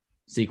wasn't the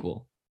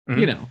sequel. Mm-hmm.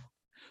 You know.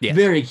 Yes.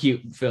 Very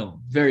cute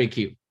film. Very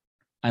cute.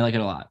 I like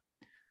it a lot.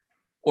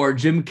 Or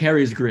Jim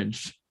Carrey's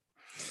Grinch.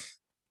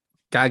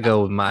 Gotta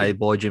go with my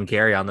boy Jim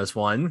Carrey on this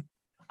one.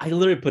 I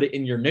literally put it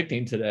in your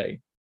nickname today.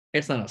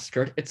 It's not a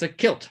skirt, it's a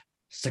kilt.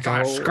 It's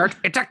not a skirt,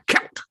 it's a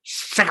kilt.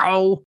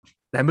 Sicko.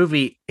 That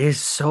movie is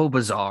so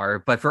bizarre,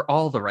 but for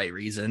all the right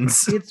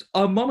reasons. It's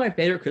one of my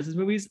favorite Christmas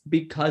movies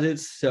because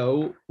it's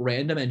so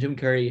random, and Jim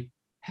Carrey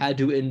had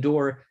to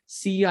endure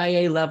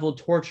CIA level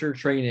torture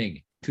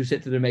training to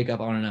sit through the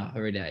makeup on and off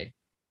every day.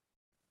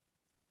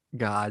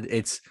 God,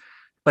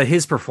 but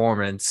his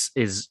performance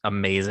is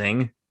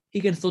amazing. He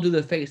can still do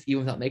the face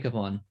even without makeup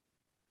on,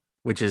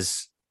 which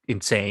is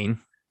insane.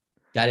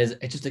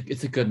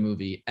 It's a good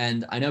movie.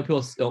 And I know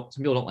some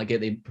people don't like it.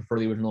 They prefer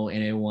the original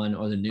animated one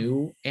or the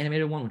new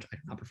animated one, which I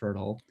do not prefer at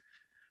all.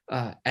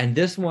 And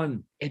this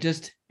one,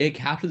 it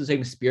captures the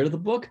same spirit of the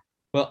book,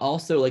 but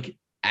also like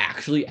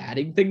actually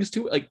adding things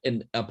to it, like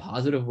in a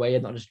positive way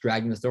and not just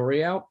dragging the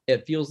story out.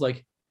 It feels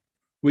like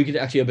we could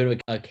actually have a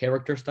bit of a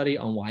character study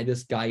on why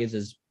this guy is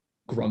as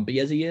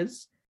grumpy as he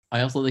is. I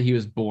also love that he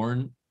was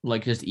born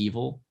like just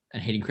evil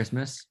and hating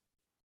Christmas.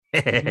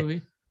 This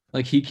movie.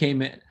 Like he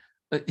came in.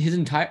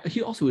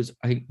 He also is,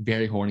 I think,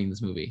 very horny in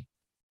this movie.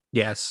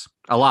 Yes,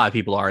 a lot of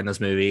people are in this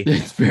movie.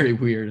 It's very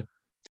weird.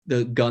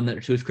 The gun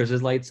that shoots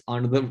Christmas lights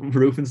onto the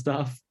roof and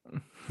stuff.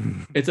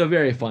 It's a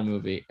very fun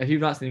movie. If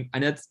you've not seen,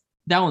 and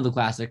that one's a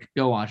classic.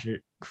 Go watch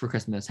it for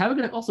Christmas.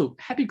 Also,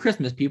 Happy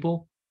Christmas,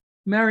 people.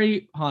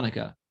 Merry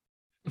Hanukkah.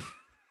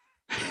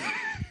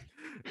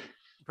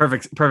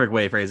 Perfect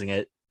way of phrasing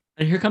it.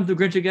 And here comes the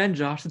Grinch again,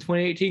 Josh, the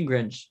 2018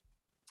 Grinch.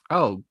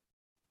 Oh,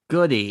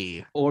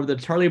 goody. Or the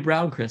Charlie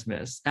Brown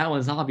Christmas. That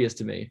one's obvious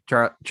to me.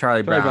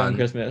 Charlie Brown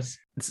Christmas.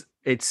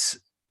 It's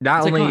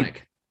not only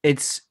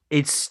iconic.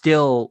 It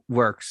still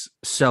works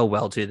so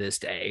well to this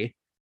day.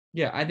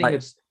 Yeah, I think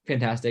it's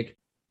fantastic.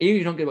 Even if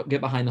you don't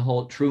get behind the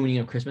whole true meaning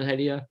of Christmas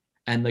idea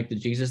and like the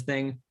Jesus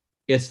thing,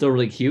 it's still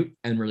really cute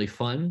and really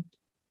fun.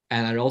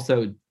 And I'd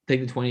also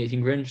think the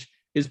 2018 Grinch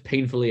is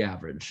painfully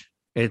average.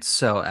 It's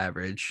so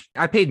average.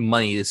 I paid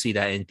money to see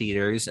that in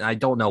theaters, and I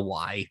don't know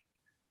why.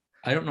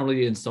 I don't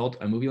normally insult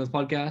a movie on this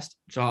podcast.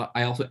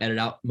 I also edit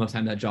out most of the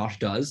time that Josh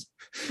does.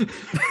 Look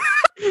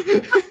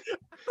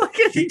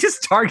at he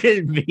just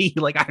targeted me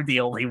like I'm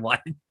the only one.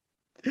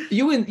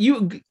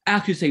 You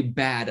actually say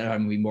bad at our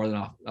movie more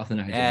than often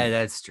I do. Yeah,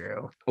 that's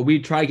true. We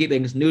try to keep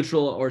things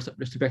neutral or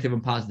subjective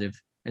and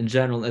positive in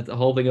general. That's the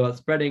whole thing about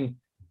spreading.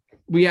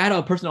 We had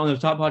a person on the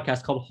top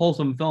podcast called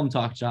Wholesome Film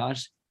Talk,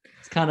 Josh.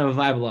 It's kind of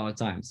a vibe a lot of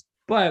times.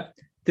 But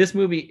this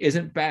movie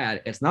isn't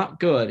bad. It's not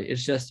good.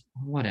 It's just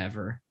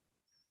whatever.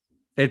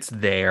 It's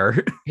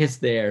there. It's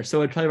there.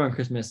 So Charlie Brown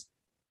Christmas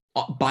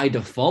by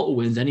default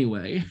wins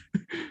anyway.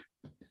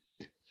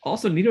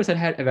 Also, Nito said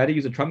I've had to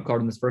use a trump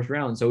card in this first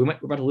round, so we're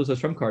about to lose those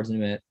trump cards in a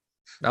minute.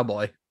 Oh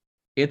boy.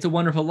 It's a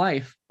Wonderful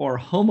Life or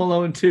Home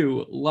Alone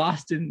 2,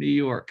 Lost in New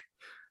York.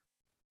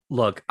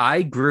 Look,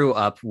 I grew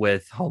up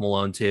with Home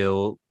Alone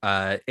 2.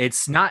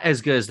 It's not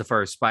as good as the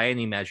first by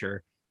any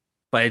measure,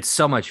 but it's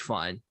so much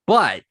fun.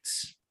 But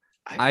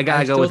I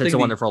gotta go with It's a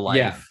Wonderful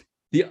Life.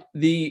 Yeah.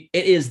 It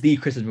is the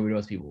Christmas movie to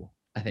most people,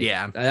 I think.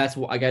 Yeah. That's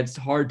why it's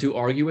hard to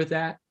argue with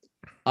that.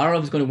 I don't know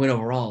if it's going to win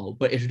overall,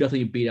 but it should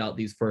definitely beat out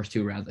these first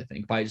 2 rounds, I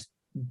think, by just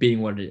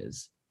being what it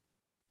is.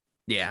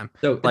 Yeah.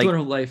 So It's a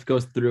Wonderful Life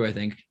goes through, I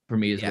think, for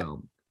me as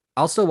well.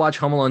 I'll still watch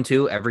Home Alone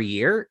 2 every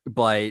year,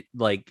 but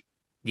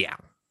yeah.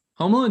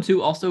 Home Alone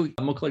 2 also,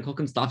 Macaulay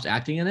Culkin stops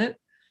acting in it.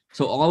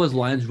 So all of his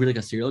lines read like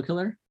a serial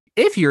killer.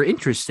 If you're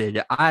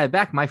interested,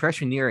 back my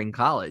freshman year in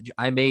college,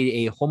 I made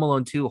a Home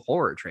Alone 2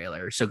 horror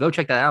trailer. So go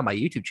check that out on my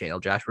YouTube channel,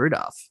 Josh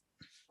Rudolph.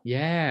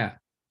 Yeah,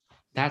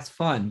 that's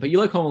fun. But you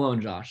like Home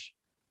Alone, Josh.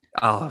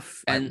 Oh,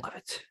 I And love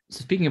it.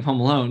 so speaking of Home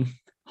Alone,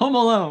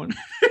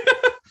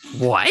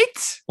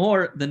 What?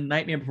 or The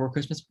Nightmare Before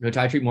Christmas, which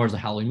I treat more as a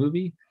Halloween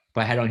movie,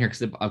 but I had it on here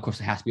because of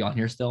course it has to be on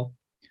here still.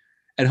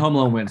 And Home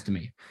Alone wins to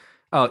me.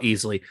 Oh,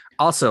 easily.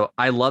 Also,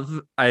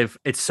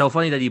 it's so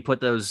funny that you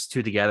put those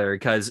two together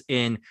because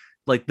in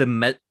like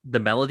the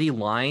melody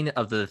line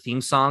of the theme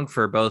song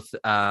for both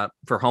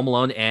for Home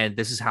Alone and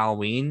This Is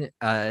Halloween,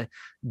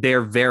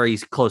 they're very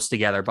close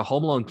together, but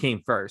Home Alone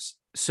came first.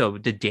 So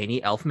did Danny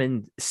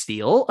Elfman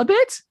steal a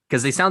bit?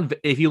 Because they sound,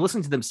 if you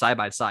listen to them side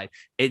by side,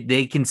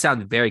 they can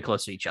sound very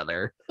close to each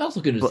other. It also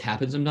could just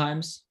happen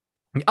sometimes.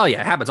 Oh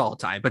yeah, it happens all the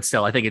time, but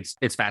still, I think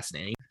it's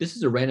fascinating. This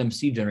is a random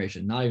seed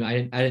generation. Not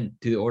even I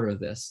didn't do the order of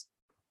this.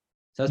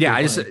 So that's Yeah,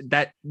 pretty funny.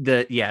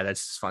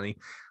 that's funny.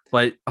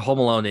 But Home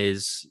Alone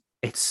it's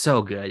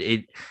so good.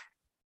 It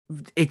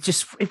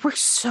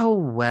works so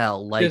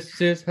well. Like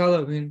This is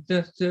Halloween.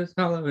 This is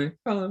Halloween.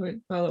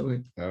 Halloween.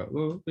 Halloween.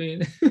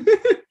 Halloween.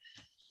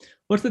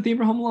 What's the theme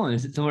for Home Alone?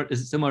 Is it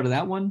similar to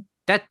that one?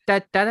 It's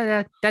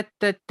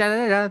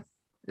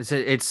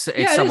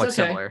Yeah, somewhat okay.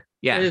 similar. It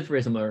Yeah. is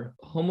very similar.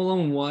 Home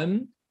Alone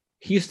 1,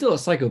 he's still a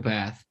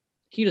psychopath.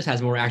 He just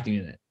has more acting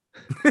in it.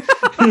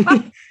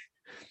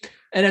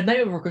 And if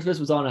Night Before Christmas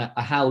was on a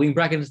Halloween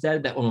bracket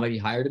instead, that one might be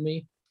higher to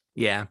me.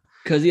 Yeah.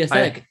 Because the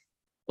aesthetic,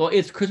 well,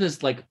 it's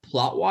Christmas like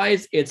plot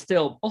wise, it's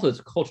still also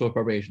it's cultural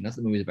appropriation. That's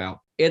what the movie's about.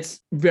 It's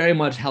very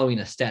much Halloween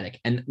aesthetic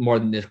and more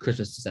than this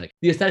Christmas aesthetic.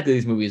 The aesthetic of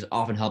these movies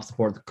often helps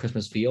support the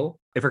Christmas feel.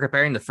 If we're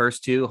comparing the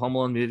first two Home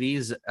Alone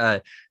movies,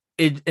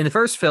 in the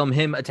first film,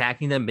 him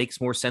attacking them makes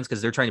more sense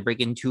because they're trying to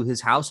break into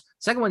his house.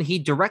 Second one, he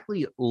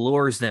directly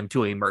lures them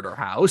to a murder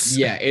house.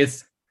 Yeah,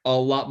 it's a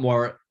lot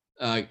more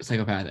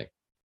psychopathic.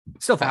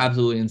 Still fun.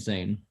 Absolutely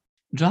insane.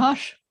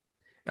 Josh,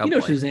 Oh, you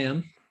know boy.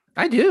 Shazam.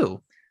 I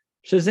do.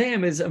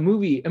 Shazam is a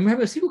movie, and we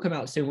have a sequel come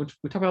out soon, which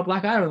we talked about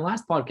Black Adam in the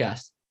last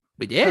podcast.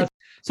 We did.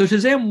 So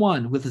Shazam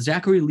 1 with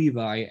Zachary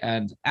Levi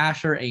and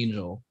Asher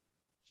Angel.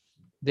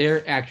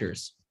 They're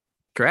actors.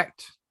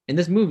 Correct. And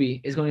this movie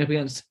is going up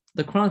against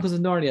The Chronicles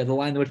of Narnia, The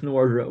Lion, the Witch, and the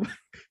Wardrobe.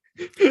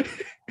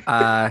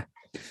 I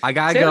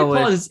gotta Santa go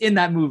Claus with is in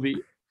that movie.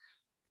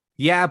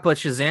 yeah, but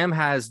Shazam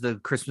has the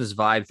Christmas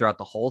vibe throughout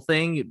the whole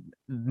thing.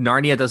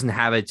 Narnia doesn't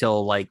have it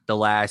till like the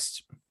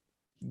last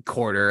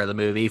quarter of the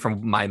movie,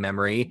 from my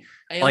memory.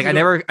 Like I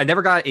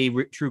never got a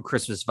true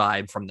Christmas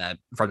vibe from that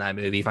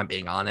movie, if I'm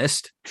being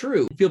honest.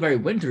 True. You feel very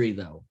wintry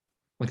though.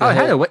 Like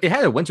Oh, the it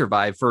had a winter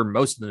vibe for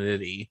most of the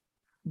movie.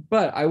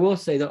 But I will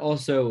say that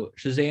also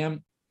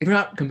Shazam, if you're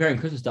not comparing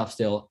Christmas stuff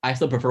still, I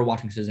still prefer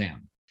watching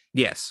Shazam.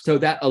 Yes. So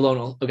that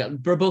alone, okay,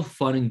 they're both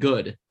fun and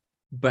good,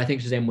 but I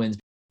think Shazam wins.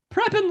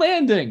 Prep and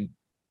Landing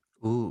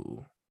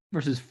Ooh.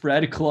 versus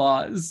Fred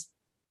Claus.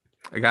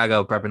 I gotta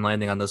go Prep and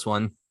Landing on this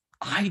one.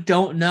 I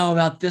don't know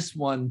about this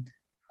one.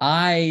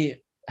 I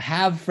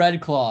have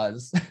Fred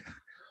Claus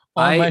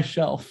on my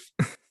shelf.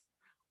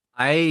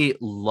 I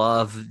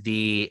love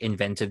the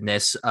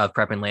inventiveness of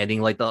Prep and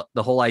Landing, like the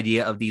whole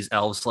idea of these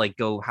elves like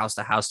go house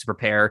to house to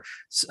prepare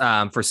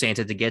for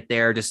Santa to get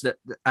there. Just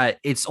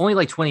it's only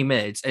like 20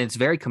 minutes and it's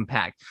very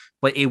compact,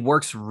 but it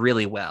works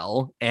really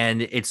well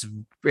and it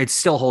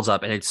still holds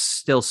up and it's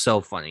still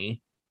so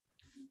funny.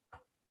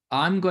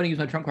 I'm going to use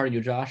my trump card on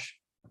you, Josh.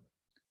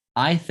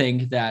 I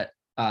think that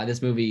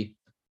this movie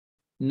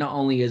not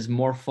only is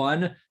more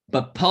fun,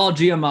 but Paul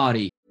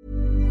Giamatti.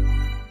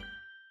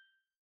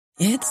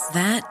 It's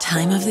that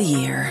time of the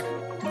year.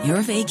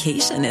 Your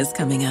vacation is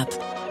coming up.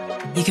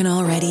 You can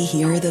already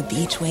hear the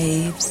beach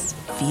waves,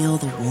 feel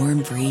the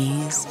warm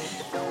breeze,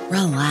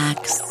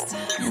 relax,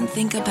 and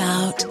think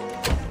about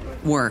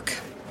work.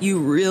 You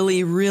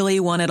really, really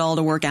want it all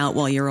to work out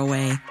while you're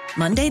away.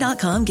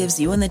 Monday.com gives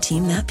you and the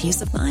team that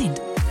peace of mind.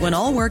 When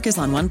all work is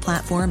on one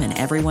platform and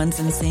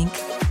everyone's in sync,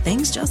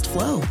 things just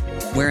flow.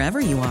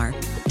 Wherever you are,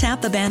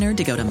 tap the banner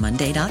to go to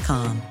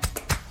Monday.com.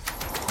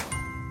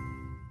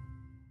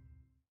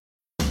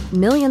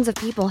 Millions of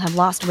people have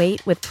lost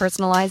weight with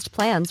personalized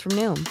plans from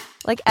Noom,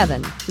 like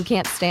Evan, who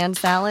can't stand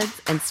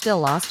salads and still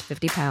lost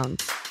 50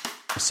 pounds.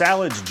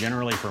 Salads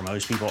generally for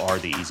most people are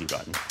the easy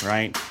button,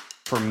 right?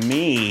 For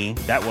me,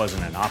 that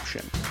wasn't an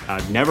option.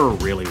 I never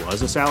really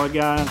was a salad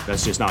guy.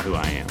 That's just not who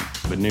I am.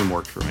 But Noom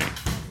worked for me.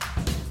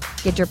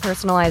 Get your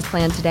personalized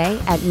plan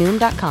today at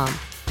Noom.com.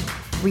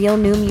 Real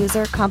Noom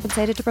user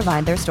compensated to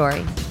provide their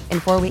story. In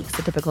 4 weeks,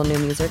 the typical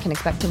Noom user can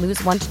expect to lose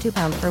 1 to 2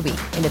 pounds per week.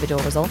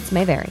 Individual results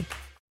may vary.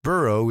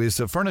 Burrow is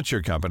a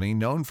furniture company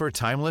known for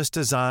timeless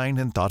design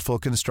and thoughtful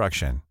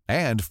construction,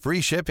 and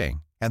free shipping,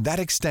 and that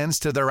extends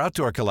to their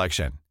outdoor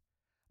collection.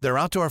 Their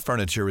outdoor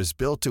furniture is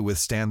built to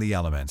withstand the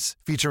elements,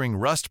 featuring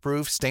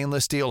rust-proof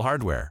stainless steel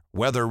hardware,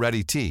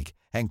 weather-ready teak,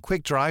 and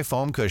quick-dry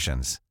foam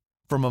cushions.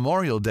 For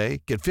Memorial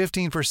Day, get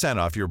 15%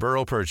 off your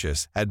Burrow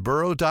purchase at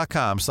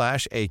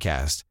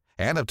burrow.com/ACAST,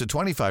 and up to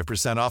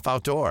 25% off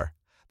outdoor.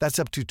 That's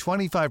up to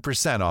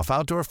 25% off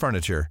outdoor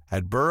furniture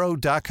at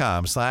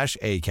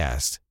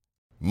burrow.com/ACAST.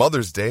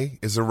 Mother's Day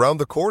is around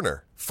the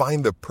corner.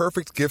 Find the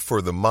perfect gift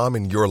for the mom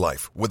in your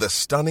life with a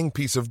stunning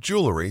piece of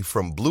jewelry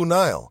from Blue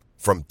Nile.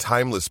 From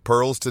timeless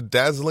pearls to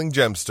dazzling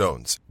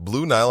gemstones,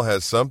 Blue Nile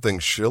has something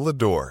she'll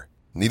adore.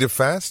 Need it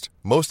fast?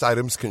 Most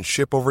items can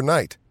ship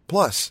overnight.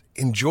 Plus,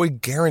 enjoy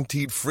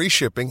guaranteed free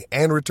shipping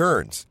and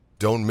returns.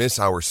 Don't miss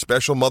our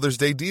special Mother's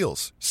Day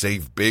deals.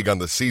 Save big on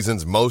the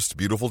season's most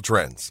beautiful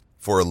trends.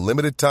 For a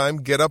limited time,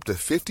 get up to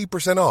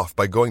 50% off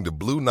by going to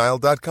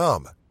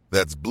BlueNile.com.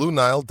 That's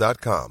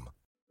BlueNile.com.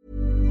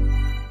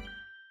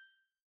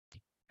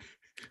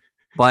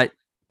 But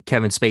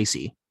Kevin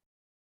Spacey.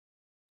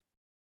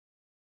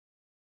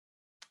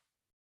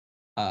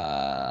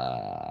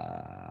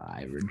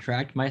 I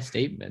retract my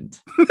statement.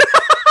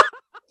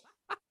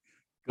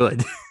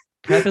 Good.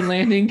 Kevin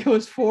Landing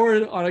goes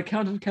forward on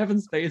account of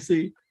Kevin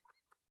Spacey.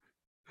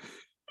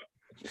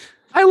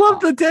 I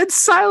love the dead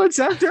silence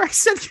after I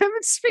said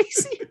Kevin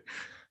Spacey.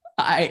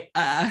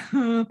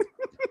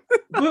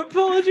 What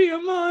apology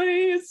am I?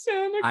 It's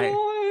Santa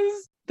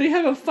Claus. They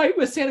have a fight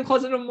with Santa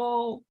Claus in a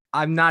mall.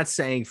 I'm not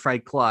saying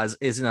Fred Claus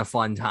isn't a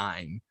fun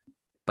time,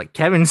 but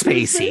Kevin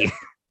Spacey.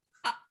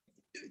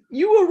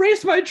 You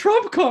erased my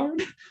trump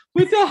card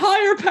with a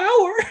higher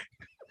power.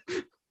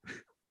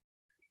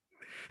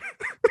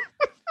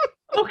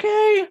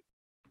 Okay.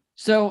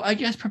 So I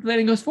guess Purple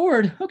Landing goes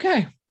forward.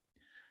 Okay.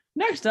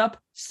 Next up,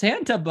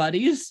 Santa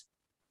Buddies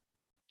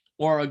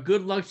or a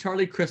Good Luck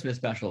Charlie Christmas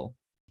special.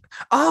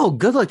 Oh,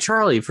 Good Luck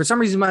Charlie. For some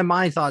reason, my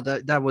mind thought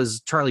that was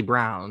Charlie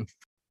Brown.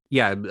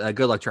 Yeah,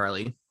 Good Luck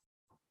Charlie.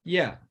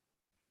 Yeah.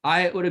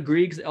 I would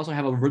agree because they also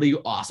have a really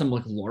awesome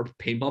like LARP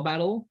paintball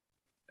battle.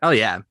 Oh,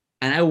 yeah.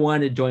 And I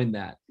wanted to join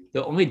that.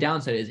 The only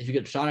downside is if you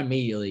get shot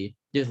immediately,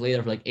 you just lay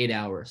there for like 8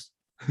 hours.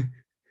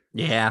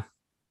 Yeah.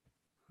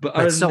 But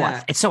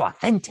it's so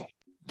authentic.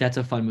 That's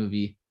a fun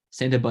movie.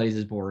 Santa Buddies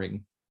is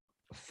boring.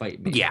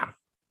 Fight me. Yeah.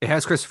 It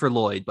has Christopher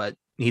Lloyd, but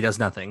he does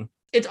nothing.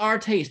 It's our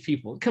taste,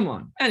 people. Come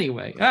on.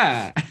 Anyway.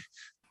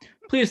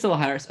 Please still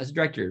hire us as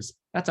directors.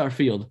 That's our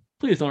field.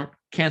 Please don't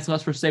cancel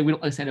us for saying we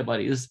don't like Santa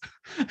Buddies.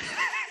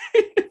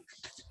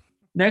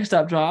 Next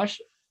up, Josh.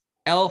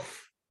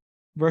 Elf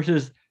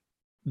versus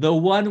the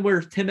one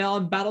where Tim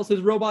Allen battles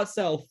his robot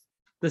self.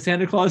 The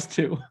Santa Claus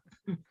 2.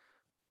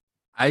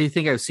 I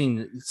think I've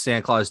seen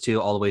Santa Claus 2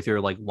 all the way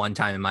through like one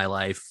time in my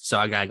life. So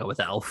I gotta go with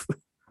Elf.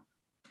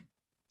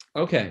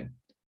 Okay.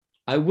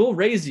 I will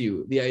raise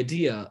you the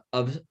idea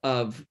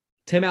of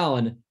Tim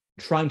Allen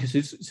trying to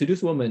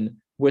seduce a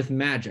woman with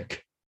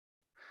magic.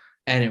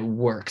 And it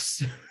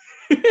works.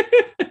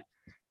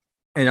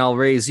 And I'll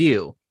raise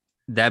you.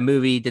 That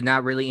movie did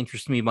not really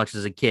interest me much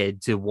as a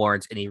kid to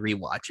warrant any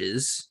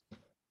rewatches.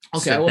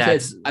 Okay, So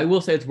I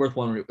will say it's worth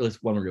at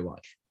least one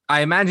rewatch.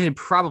 I imagine it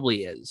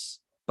probably is.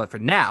 But for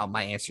now,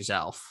 my answer's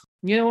Elf.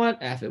 You know what?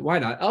 F it. Why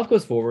not? Elf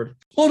goes forward.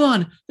 Hold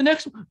on. The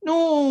next one.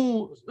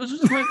 No,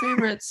 those are my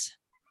favorites.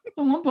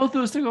 I want both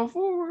those to go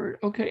forward.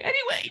 Okay.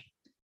 Anyway,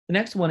 the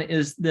next one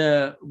is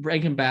the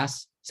Rankin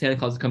Bass Santa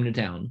Claus is Coming to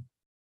Town,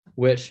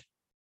 which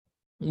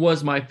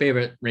was my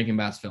favorite Rankin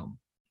Bass film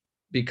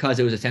because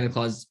it was a Santa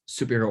Claus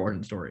superhero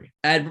origin story.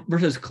 Ed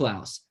versus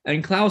Klaus.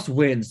 And Klaus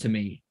wins to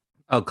me.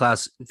 Oh,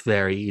 Klaus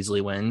very easily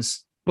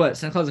wins. But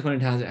Santa Claus is Coming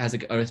to Town has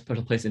a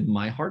special place in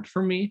my heart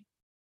for me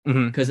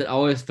because it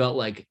always felt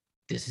like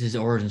this is his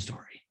origin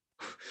story.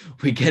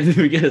 we get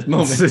his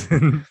moment.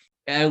 And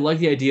I like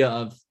the idea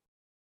of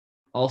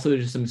also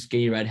just some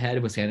skinny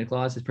redhead with Santa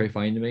Claus. It's pretty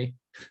funny to me.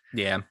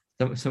 Yeah.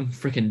 Some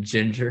freaking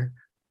ginger.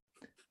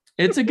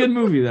 It's a good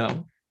movie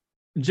though.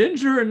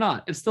 Ginger or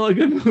not, it's still a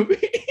good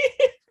movie.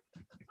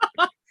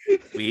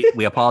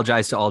 we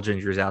apologize to all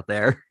gingers out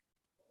there.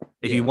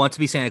 If you want to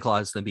be Santa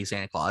Claus, then be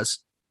Santa Claus.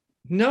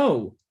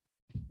 No.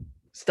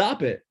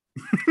 Stop it.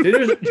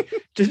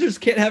 Gingers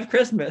can't have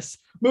Christmas.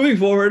 Moving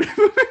forward.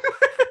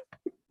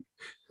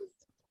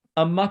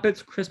 A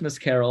Muppet's Christmas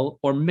Carol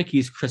or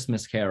Mickey's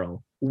Christmas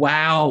Carol.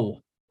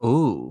 Wow.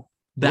 Ooh.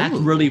 That's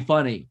really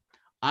funny.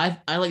 I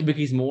like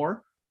Mickey's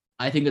more.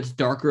 I think it's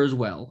darker as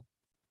well.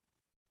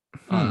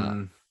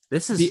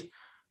 This is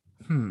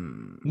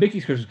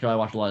Mickey's Christmas Carol I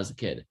watched a lot as a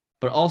kid.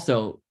 But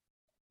also,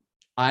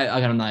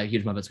 I'm not a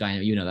huge Muppets guy,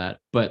 you know that.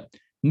 But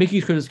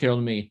Mickey's Christmas Carol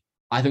to me,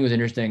 I think was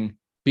interesting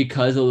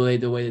because of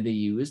the way that they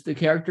used the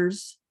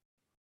characters.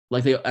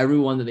 Like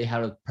everyone that they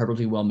had was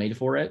perfectly well made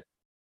for it.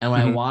 And when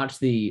I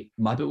watched the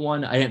Muppet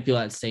one, I didn't feel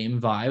that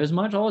same vibe as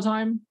much all the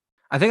time.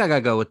 I think I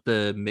gotta go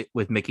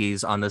with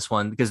Mickey's on this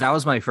one because that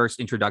was my first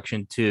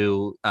introduction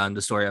to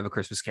the story of A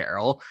Christmas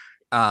Carol.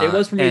 It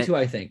was for me too,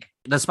 I think.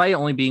 Despite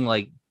only being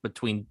like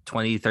between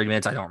 20, 30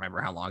 minutes, I don't remember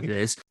how long it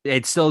is.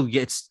 It still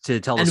gets to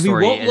tell the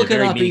story in a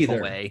very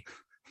meaningful way.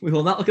 We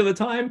will not look at the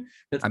time.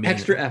 That's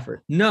extra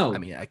effort. No. I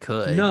mean, I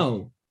could.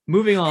 No.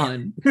 Moving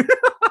on.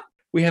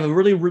 We have a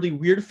really, really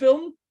weird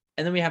film,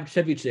 and then we have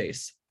Chevy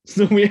Chase.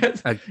 So we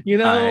have,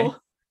 the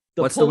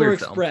What's Polar the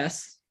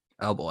Express.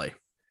 Film? Oh boy.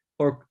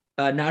 Or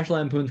National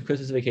Lampoon's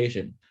Christmas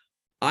Vacation.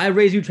 I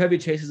raise you Chevy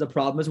Chase as a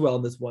problem as well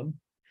in this one.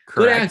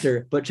 Correct. Good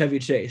actor, but Chevy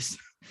Chase.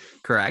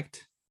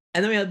 Correct.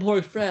 And then we have the Polar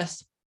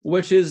Express,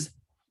 which is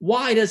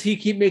Why does he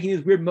keep making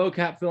these weird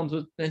mocap films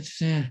with?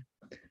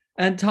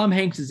 And Tom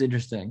Hanks is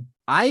interesting.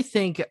 I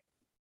think,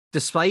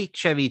 despite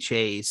Chevy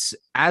Chase,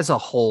 as a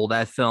whole,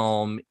 that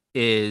film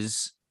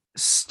is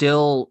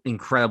still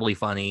incredibly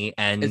funny,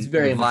 and It's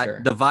very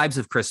immature. the vibes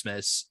of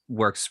Christmas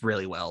works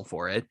really well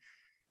for it.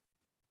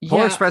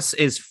 Polar Express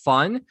is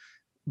fun,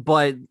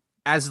 but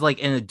as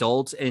like an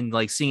adult and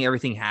like seeing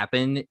everything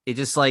happen, it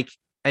just like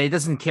it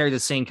doesn't carry the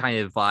same kind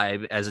of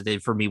vibe as it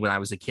did for me when I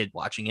was a kid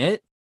watching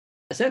it.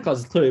 Santa Claus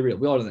is clearly real.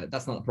 We all know that.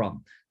 That's not a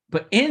problem.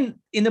 But in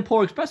the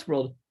Polar Express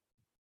world,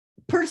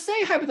 per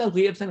se,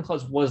 hypothetically, if Santa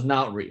Claus was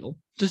not real,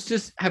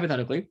 just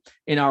hypothetically,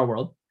 in our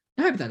world,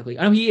 hypothetically,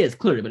 I know he is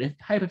clearly, but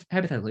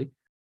hypothetically,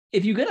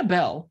 if you get a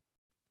bell,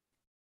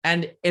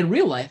 and in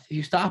real life, if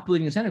you stop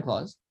believing in Santa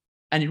Claus,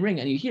 and you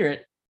ring and you hear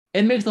it,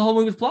 it makes the whole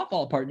movie's plot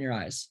fall apart in your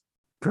eyes.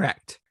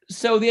 Correct.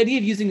 So the idea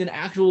of using an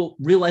actual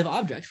real life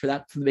object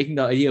for making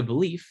the idea of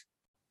belief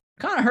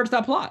kind of hurts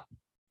that plot.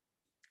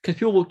 Because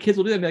kids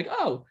will do that and be like,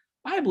 oh,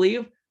 I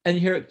believe, and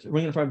you hear it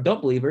ringing in front of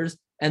don't believers,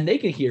 and they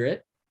can hear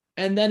it,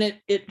 and then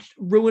it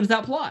ruins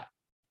that plot.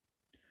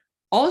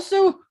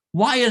 Also,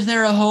 why is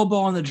there a hobo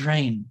on the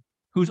train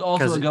who's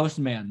also a ghost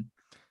man?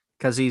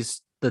 Because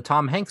he's the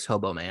Tom Hanks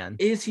hobo man.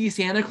 Is he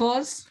Santa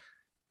Claus?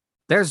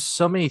 There's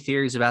so many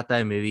theories about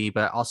that movie,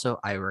 but also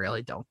I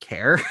really don't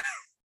care.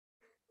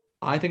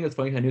 I think it's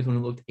funny. I knew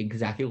someone who looked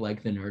exactly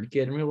like the nerd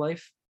kid in real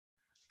life.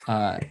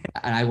 And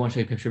I want to show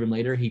you a picture of him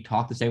later. He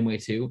talked the same way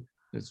too.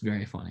 It's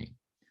very funny.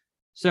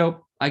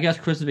 So I guess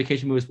Christmas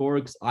Vacation moves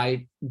forward because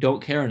I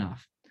don't care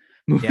enough.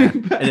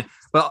 Yeah.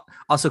 Well,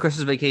 also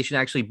Christmas Vacation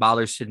actually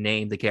bothers to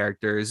name the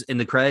characters in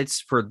the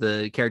credits for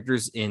the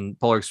characters in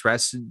Polar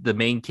Express. The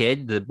main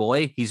kid, the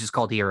boy, he's just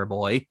called Hero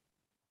Boy.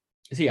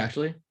 Is he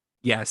actually?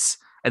 Yes.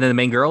 And then the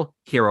main girl,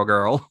 Hero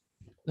Girl.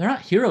 They're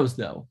not heroes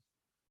though.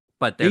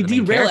 But they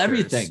derail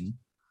everything.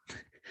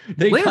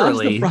 They cause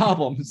the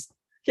problems.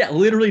 Yeah,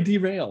 literally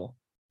derail.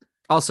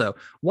 Also,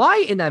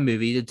 why in that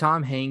movie did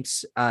Tom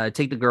Hanks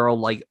take the girl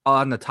like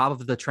on the top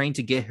of the train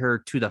to get her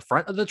to the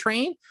front of the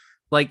train?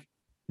 Like,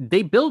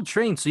 they build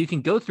trains so you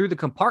can go through the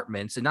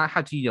compartments and not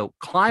have to,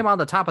 climb on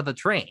the top of the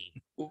train.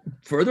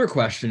 Further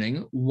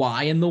questioning,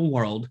 why in the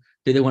world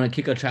did they want to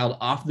kick a child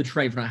off the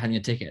train for not having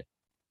a ticket?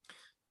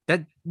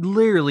 That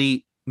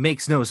literally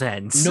makes no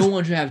sense. No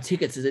one should have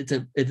tickets. It's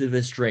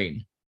this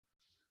train.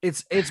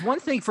 It's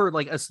one thing for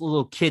like a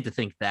little kid to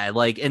think that,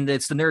 like, and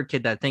it's the nerd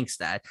kid that thinks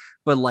that,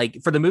 but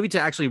like for the movie to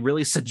actually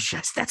really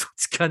suggest that's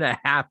what's gonna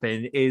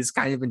happen is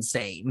kind of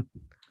insane.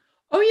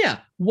 Oh yeah,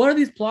 what are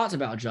these plots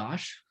about,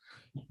 Josh?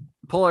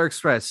 Polar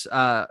Express,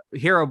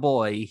 Hero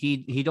Boy,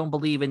 he don't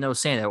believe in no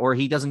Santa, or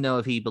he doesn't know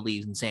if he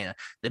believes in Santa.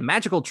 The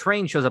magical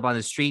train shows up on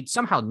the street,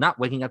 somehow not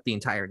waking up the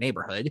entire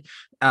neighborhood.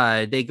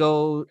 They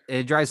go,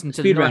 it drives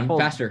into Speed the North run Pole.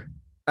 Faster.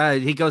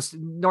 He goes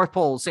North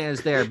Pole,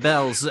 Santa's there,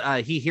 bells,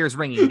 he hears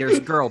ringing, there's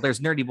a girl, there's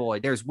Nerdy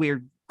Boy, there's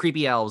weird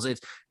creepy elves. It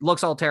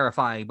looks all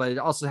terrifying, but it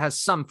also has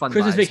some fun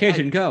Christmas vibes.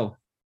 Vacation, go.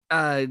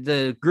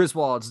 The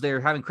Griswolds, they're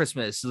having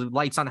Christmas,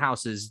 lights on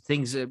houses,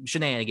 things,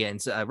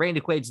 shenanigans. Randy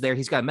Quaid's there,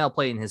 he's got a metal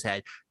plate in his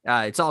head.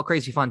 It's all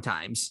crazy fun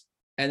times.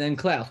 And then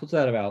Klaus, what's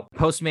that about?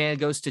 Postman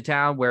goes to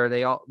town where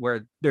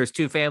there's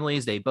two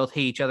families, they both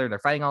hate each other, they're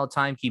fighting all the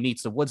time. He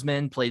meets the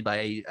woodsman played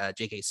by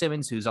J.K.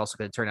 Simmons, who's also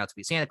going to turn out to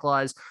be Santa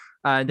Claus.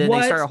 Then they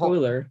start a whole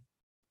spoiler.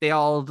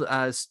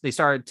 They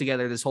started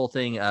together this whole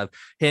thing of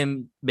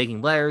him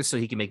making letters so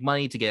he can make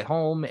money to get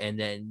home, and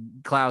then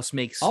Klaus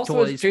makes also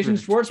toys. It's Jason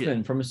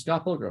Schwartzman from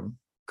Scott Pilgrim.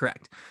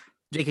 Correct.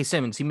 J.K.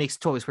 Simmons, he makes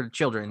toys for the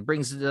children,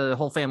 brings the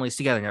whole families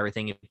together and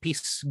everything. And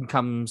peace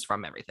comes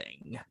from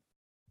everything.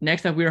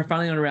 Next up, we are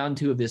finally on round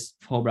 2 of this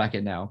whole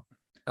bracket now.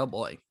 Oh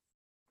boy.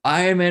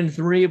 Iron Man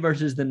 3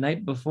 versus The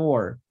Night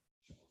Before.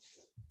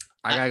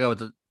 I gotta go with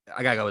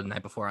The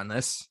Night Before on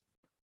this.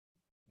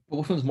 But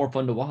which one's more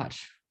fun to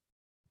watch?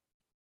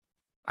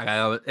 I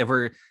gotta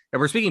go, if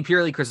we're speaking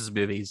purely Christmas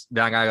movies,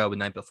 then I gotta go with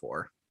Night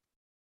Before.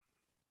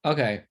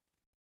 Okay.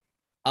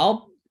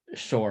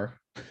 Sure.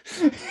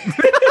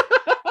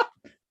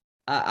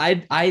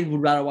 I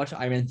would rather watch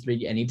Iron Man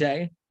 3 any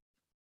day.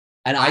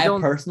 And I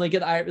personally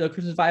get the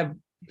Christmas vibe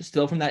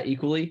still from that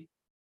equally.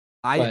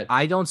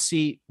 I don't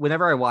see,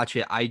 whenever I watch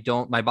it,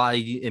 my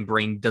body and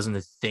brain doesn't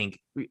think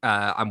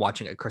I'm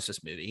watching a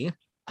Christmas movie.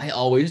 I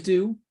always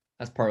do.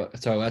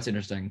 So that's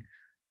interesting.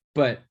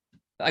 But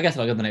I guess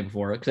I'll go The Night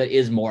Before because that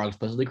is more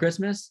explicitly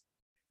Christmas.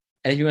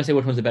 And if you want to say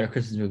which one's a better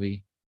Christmas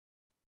movie,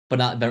 but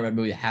not a better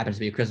movie that happens to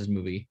be a Christmas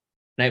movie,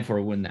 Night Before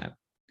will win that.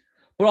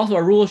 But also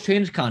our rules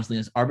change constantly.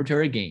 It's an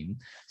arbitrary game.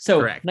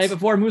 So Correct. Night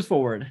Before moves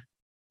forward.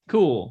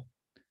 Cool.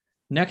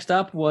 Next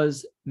up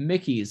was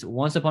Mickey's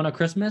Once Upon a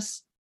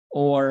Christmas,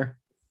 or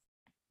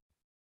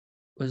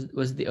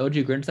was the OG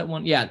Grinch that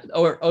one? Yeah,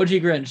 or OG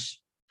Grinch.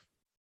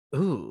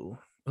 Ooh.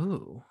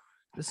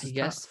 This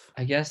is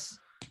I guess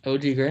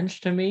OG Grinch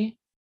to me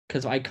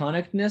because of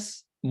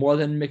iconicness more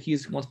than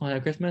Mickey's Once Upon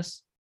a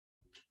Christmas.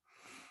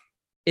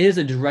 It is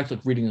a direct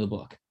reading of the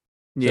book.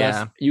 So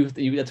yeah,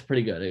 that's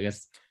pretty good, I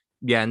guess.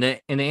 Yeah, and the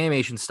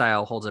animation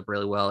style holds up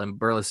really well. And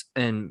Burles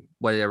and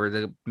whatever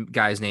the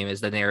guy's name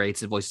is that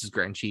narrates and voices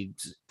Grinch,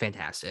 he's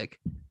fantastic.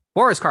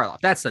 Boris Karloff,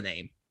 that's the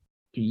name.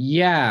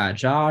 Yeah,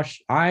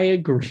 Josh, I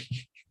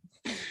agree.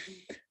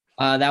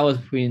 That was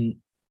between.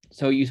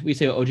 So we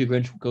say OG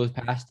Grinch goes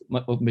past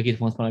Mickey's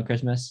Once Upon a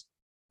Christmas.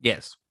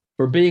 Yes.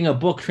 For being a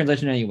book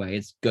translation anyway,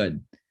 it's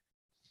good.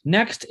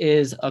 Next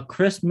is A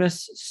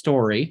Christmas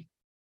Story,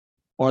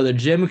 or the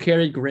Jim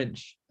Carrey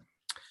Grinch.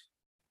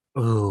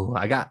 Ooh,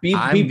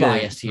 be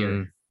biased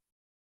here.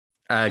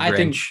 Grinch. I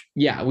think,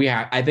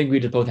 I think we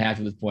just both have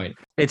to this point.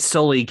 It's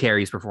solely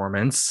Carrie's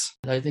performance.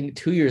 I think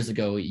 2 years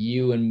ago,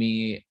 you and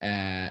me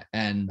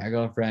and my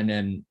girlfriend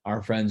and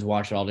our friends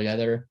watched it all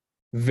together.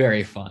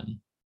 Very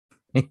fun.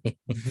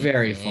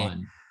 Very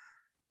fun.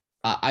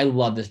 I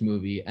love this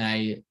movie,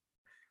 and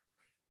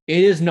it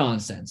is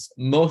nonsense.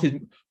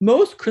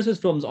 Most Christmas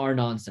films are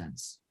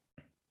nonsense,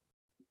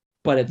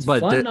 but it's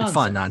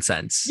fun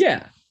nonsense.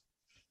 Yeah,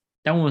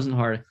 that one wasn't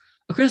hard.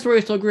 A Christmas Story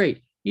is so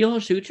great. You'll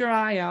shoot your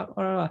eye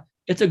out.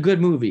 It's a good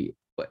movie.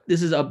 But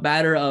this is a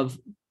matter of,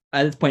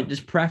 at this point,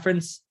 just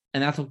preference,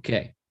 and that's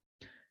okay.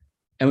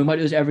 And we might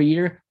do this every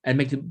year and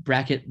make the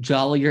bracket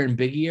jollier and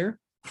bigger.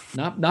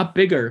 Not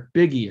bigger,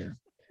 bigger.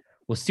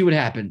 We'll see what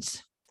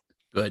happens.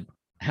 Good.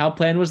 How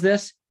planned was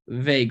this?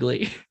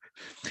 Vaguely.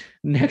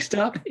 Next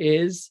up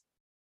is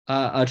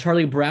a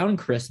Charlie Brown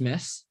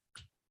Christmas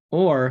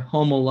or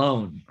Home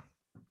Alone.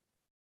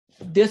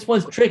 This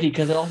one's tricky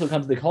because it also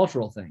comes to the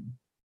cultural thing.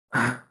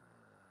 Home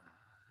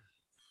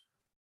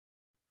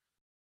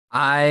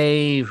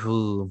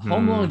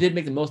Alone did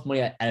make the most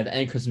money out of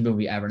any Christmas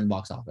movie ever in the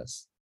box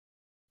office,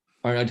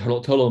 or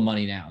total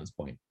money now at this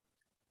point.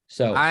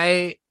 So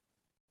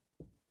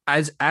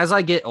as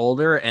I get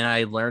older and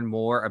I learn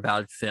more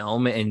about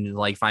film and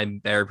like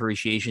find better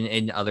appreciation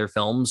in other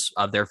films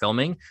of their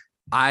filming,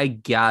 I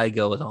gotta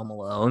go with Home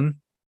Alone.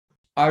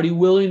 Are you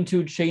willing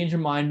to change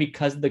your mind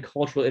because of the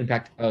cultural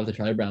impact of the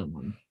Charlie Brown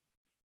one?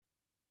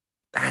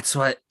 It's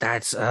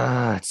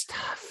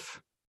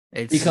tough.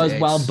 Because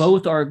while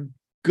both are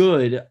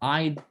good,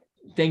 I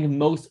think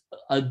most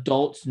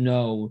adults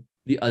know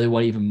the other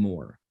one even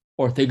more.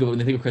 Or when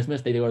they think of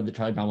Christmas, they go to the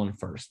Charlie Brown one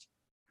first.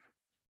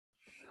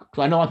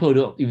 So I know a lot of people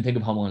don't even think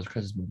of Home Alone as a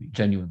Christmas movie,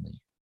 genuinely.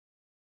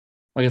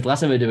 Like, it's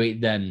less of a debate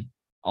than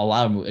a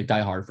lot of movies, like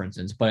Die Hard, for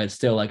instance, but it's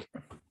still like,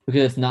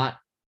 because it's not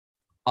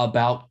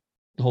about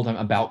the whole time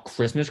about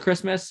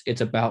Christmas. It's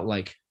about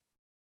like.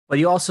 But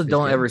you also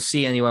don't ever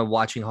see anyone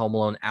watching Home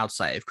Alone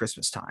outside of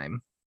Christmas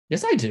time.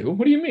 Yes, I do.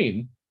 What do you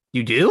mean?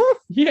 You do?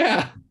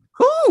 Yeah.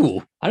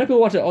 Who? I know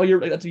people watch it all year.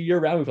 Like, that's a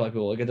year-round movie for a lot of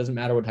people. Like, it doesn't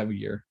matter what time of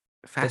year.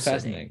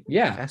 Fascinating.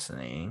 Yeah.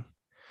 Fascinating.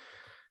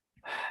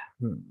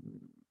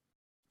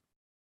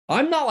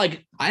 I'm not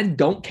like, I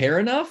don't care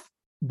enough,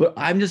 but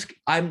I'm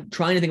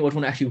trying to think of which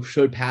one actually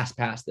should pass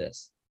past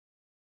this.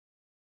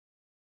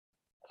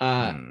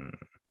 I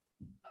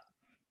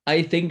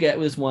think it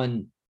was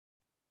one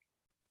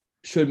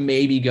should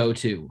maybe go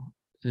to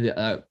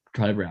the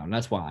Charlie Brown.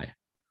 That's why.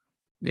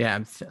 Yeah,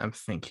 I'm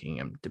thinking.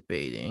 I'm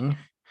debating.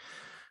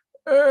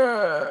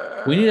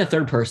 We need a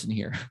third person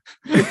here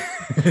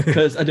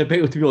because a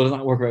debate with two people does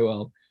not work very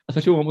well,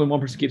 especially when one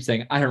person keeps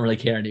saying, "I don't really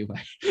care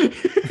anyway."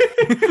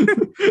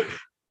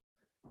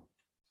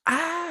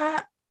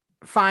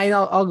 Fine.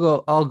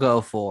 I'll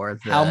go for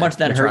how much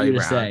that hurt you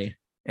to say.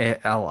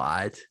 A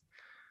lot.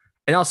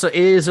 And also, it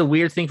is a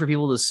weird thing for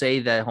people to say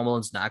that Home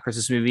Alone's not a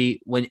Christmas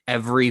movie when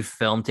every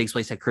film takes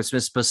place at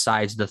Christmas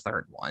besides the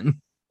third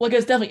one. Like,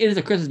 it is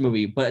a Christmas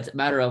movie, but it's a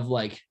matter of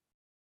like,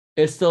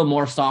 it's still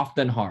more soft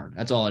than hard.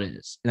 That's all it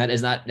is. And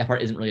that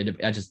part isn't really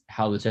that's just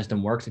how the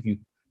system works. If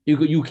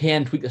you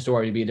can tweak the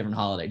story to be a different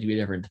holiday, to be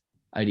a different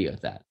idea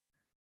with that.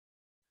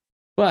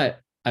 But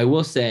I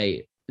will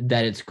say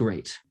that it's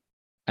great,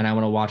 and I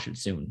want to watch it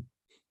soon.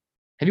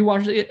 Have you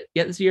watched it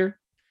yet this year?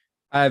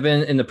 I've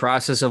been in the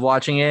process of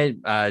watching it.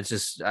 It's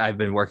just I've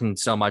been working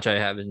so much.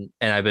 I've been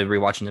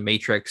rewatching The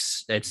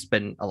Matrix. It's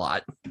been a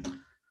lot.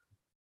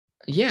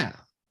 Yeah.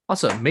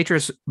 Also,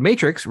 Matrix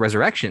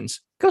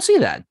Resurrections. Go see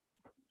that.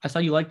 I saw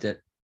you liked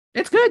it.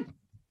 It's good.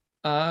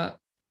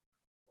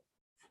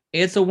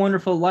 It's a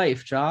Wonderful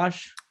Life,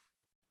 Josh.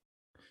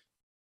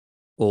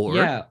 Or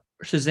yeah,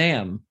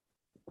 Shazam.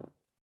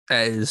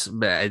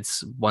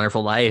 It's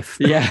Wonderful Life.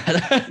 Yeah.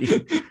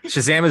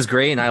 Shazam is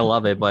great and I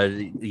love it, but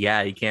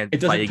yeah, you can't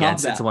fight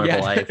against It's a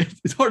Wonderful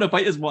Life. It's hard to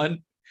fight this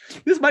one.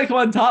 This might come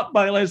on top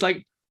by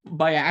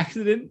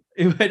accident.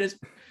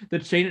 The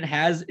chain it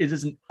has is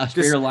just a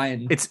straighter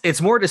line.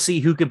 It's more to see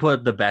who can put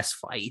up the best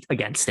fight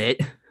against it.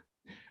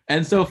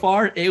 And so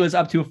far, it was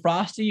up to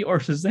Frosty or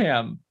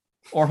Shazam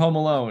or Home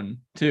Alone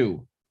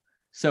 2.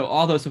 So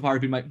all those so far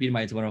beat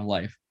my It's a Wonderful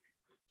Life.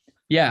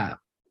 Yeah.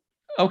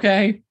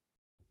 Okay.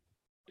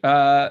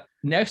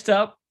 Next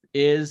up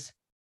is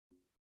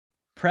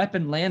Prep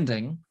and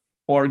Landing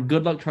or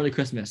Good Luck Charlie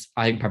Christmas.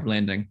 I think Prep and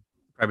Landing.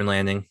 Prep and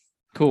Landing.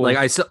 Cool. Like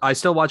I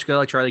still watch Good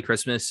Luck Charlie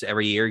Christmas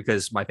every year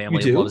because my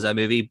family loves that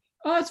movie.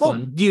 Oh, that's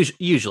fun.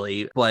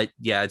 Usually, but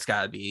yeah, it's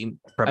gotta be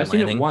Prep and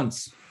Landing. Seen it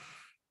once.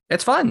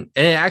 It's fun.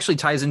 And it actually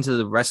ties into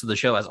the rest of the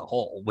show as a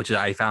whole, which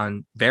I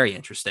found very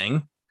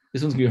interesting.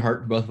 This one's gonna be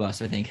hard for both of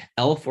us, I think.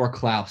 Elf or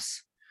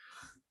Klaus?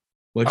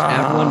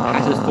 Whichever one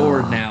passes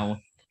forward now.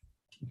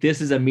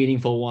 This is a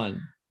meaningful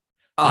one.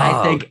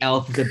 I think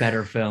Elf is a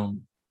better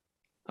film.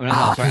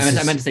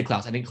 I meant to say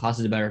Klaus. I think Klaus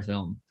is a better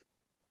film.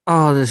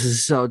 Oh, this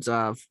is so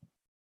tough.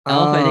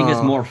 Elf, I think,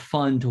 is more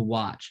fun to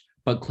watch.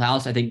 But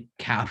Klaus, I think,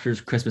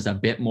 captures Christmas a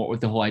bit more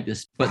with the whole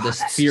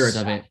the spirit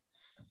of it.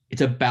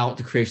 It's about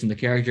the creation of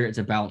the character. It's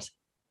about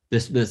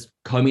this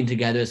coming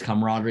together, this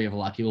camaraderie of a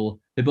lot of people.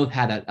 They both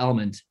have that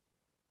element.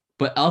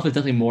 But Elf is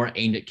definitely more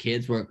aimed at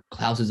kids, where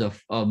Klaus is a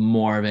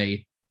more of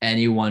a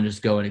anyone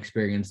just go and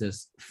experience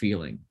this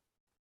feeling.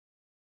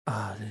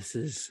 This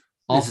is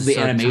also the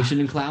animation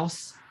in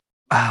Klaus.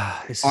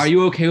 Are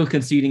you okay with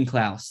conceding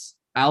Klaus?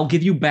 I'll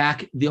give you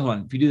back the hold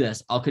on. If you do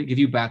this, I'll give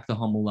you back the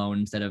Home Alone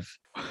instead of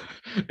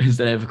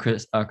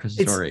Christmas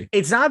Story.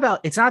 It's not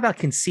about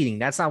conceding.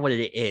 That's not what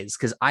it is.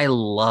 Because I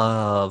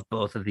love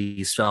both of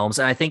these films,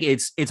 and I think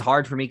it's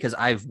hard for me because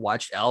I've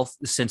watched Elf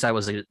since I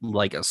was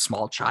a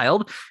small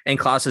child, and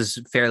Klaus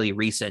is fairly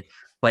recent.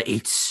 But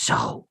it's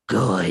so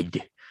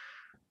good.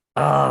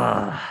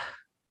 I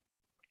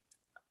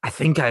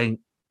think I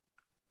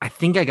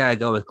gotta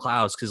go with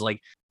Klaus because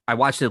I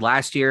watched it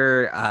last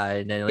year,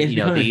 and then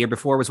the year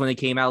before was when it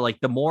came out.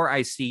 The more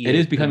I see it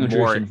is becoming a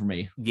tradition for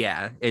me.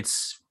 Yeah,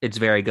 it's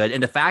very good.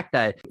 And the fact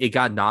that it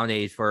got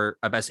nominated for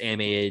a Best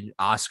Animated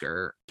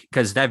Oscar,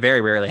 because that very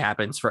rarely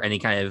happens for any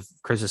kind of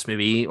Christmas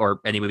movie or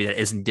any movie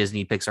that isn't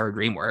Disney, Pixar, or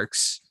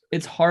DreamWorks.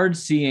 It's hard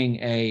seeing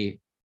a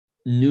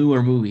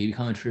newer movie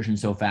become a tradition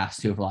so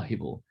fast too for a lot of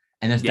people,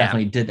 and this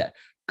definitely did that.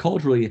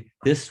 Culturally,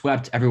 this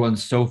swept everyone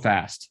so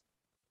fast.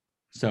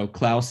 So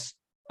Klaus,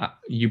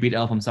 you beat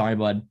Elf. I'm sorry,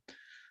 bud.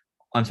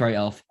 I'm sorry,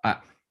 Elf.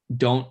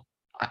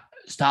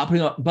 Stop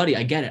putting up, buddy.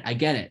 I get it. I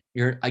get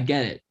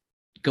it.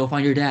 Go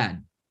find your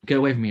dad. Get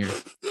away from here.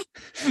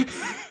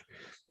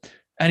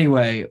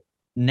 Anyway,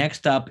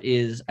 next up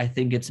is, I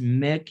think it's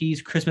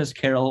Mickey's Christmas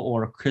Carol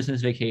or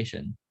Christmas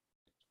Vacation.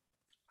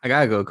 I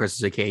gotta go Christmas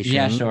Vacation.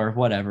 Yeah, sure.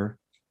 Whatever.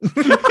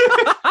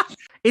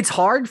 It's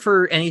hard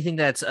for anything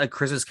that's a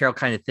Christmas Carol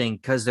kind of thing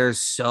because there's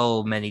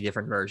so many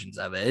different versions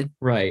of it.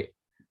 Right.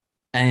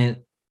 And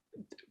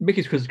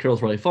Mickey's Christmas Carol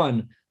is really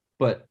fun,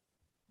 but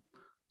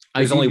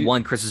there's only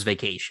one Christmas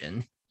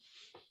Vacation.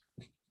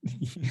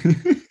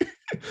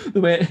 The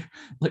way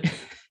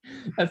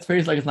that's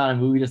phrased it's not a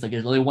movie, just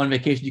there's only one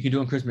vacation you can do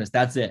on Christmas.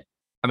 That's it.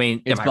 I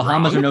mean, it's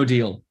Bahamas or no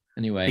deal.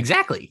 Anyway.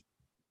 Exactly.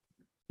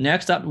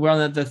 Next up, we're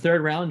on the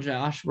third round,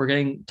 Josh. We're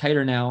getting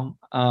tighter now.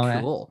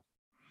 Cool.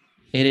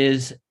 It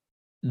is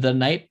The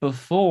Night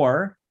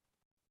Before,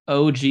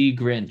 OG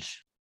Grinch.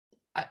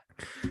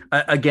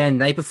 Again,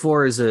 Night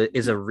Before is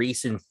a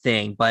recent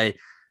thing, but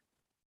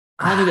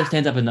I don't think that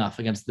stands up enough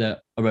against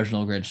the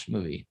original Grinch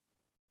movie.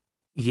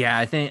 Yeah,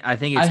 I think I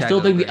still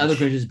think the other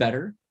Grinch is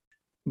better,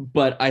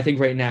 but I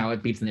think right now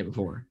it beats The Night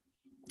Before.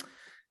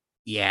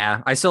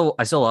 Yeah, I still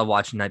love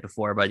watching Night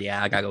Before, but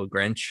yeah, I gotta go with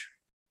Grinch.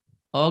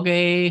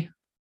 Okay,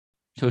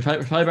 so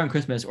Charlie Brown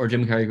Christmas or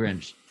Jim Carrey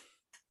Grinch.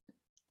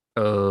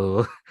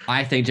 Oh,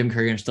 I think Jim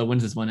Carrey still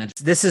wins this one.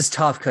 This is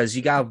tough because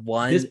you got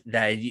one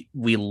that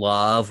we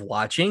love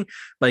watching,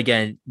 but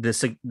again,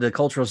 the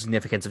cultural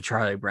significance of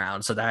Charlie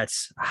Brown. So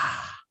that's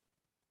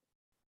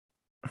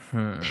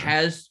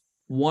has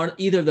one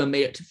either of them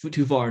made it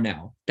too far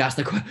now? That's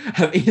the question.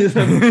 Have either of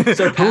them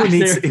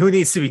surpassed who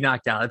needs to be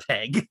knocked down a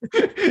peg?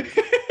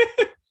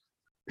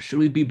 Should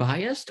we be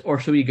biased or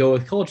should we go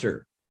with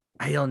culture?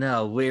 I don't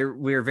know.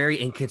 We're very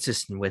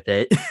inconsistent with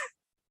it.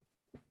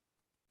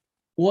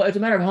 Well, it's a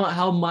matter of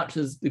how much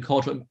is the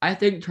culture. I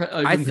think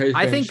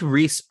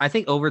I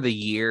think over the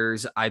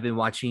years I've been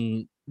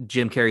watching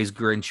Jim Carrey's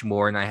Grinch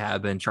more than I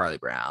have been Charlie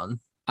Brown.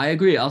 I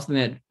agree. I also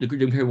think that the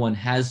Jim Carrey one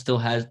still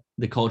has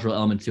the cultural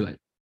element to it.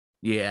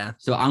 Yeah.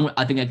 So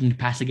I think I can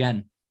pass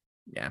again.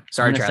 Yeah.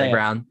 Sorry, Charlie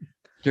Brown.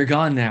 You're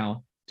gone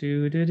now.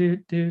 Do do do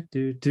do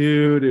do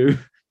do do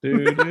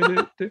do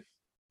do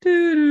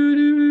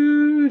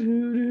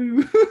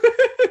do do.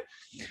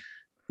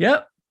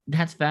 Yep,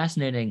 that's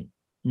fascinating.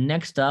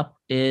 Next up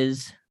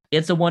is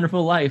It's a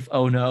Wonderful Life.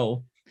 Oh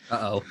no.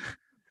 Uh-oh.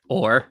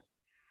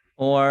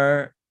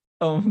 Or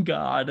oh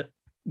God.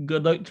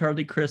 Good Luck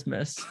Charlie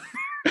Christmas.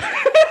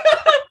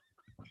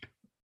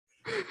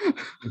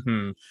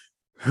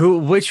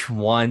 Which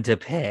one to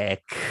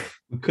pick?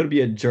 Could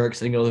be a jerk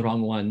saying go the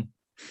wrong one.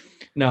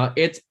 No,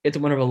 it's a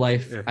Wonderful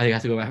Life. I think I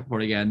have to go back for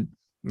it again.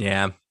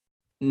 Yeah.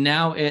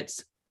 Now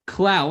it's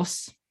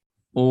Klaus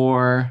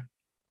or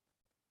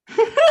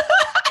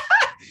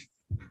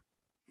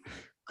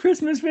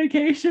Christmas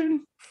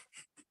Vacation.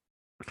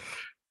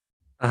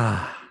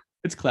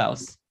 It's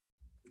Klaus.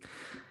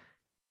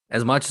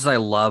 As much as I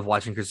love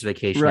watching Christmas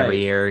Vacation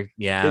every year,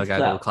 I gotta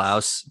go with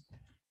Klaus.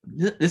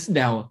 This is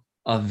now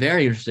a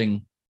very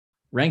interesting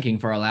ranking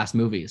for our last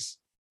movies.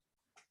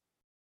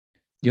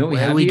 You know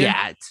what we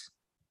have?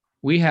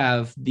 We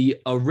have the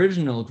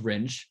original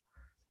Grinch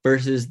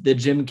versus the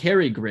Jim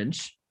Carrey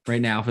Grinch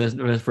right now for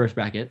this first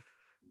bracket.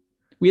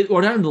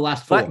 We're down to the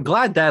last four.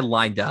 Glad that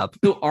lined up.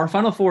 So our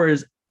final four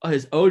is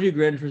OG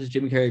Grinch versus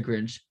Jim Carrey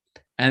Grinch,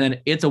 and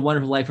then It's a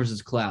Wonderful Life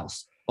versus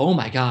Klaus. Oh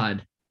my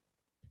God.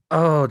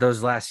 Oh,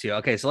 those last two.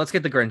 Okay, so let's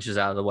get the Grinches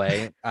out of the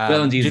way. That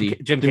one's easy.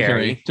 Jim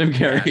Carrey. Jim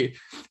Carrey.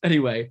 Yeah.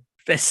 Anyway,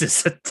 this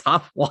is a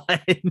tough one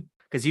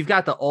because you've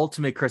got the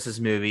ultimate Christmas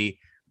movie,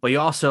 but you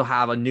also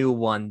have a new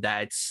one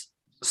that's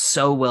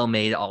so well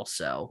made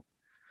also.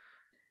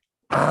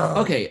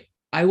 Okay,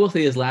 I will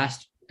say his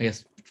last, I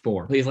guess,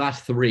 four. These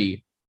last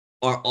three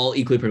are all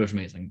equally pretty much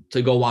amazing.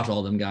 So go watch all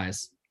of them,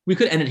 guys. We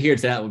could end it here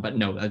to that, but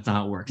no, that's not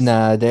how it works.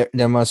 Nah,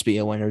 there must be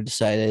a winner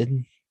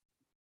decided.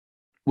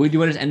 Would you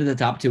want to just end at the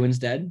top two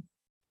instead?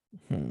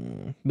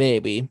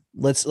 Maybe.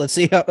 Let's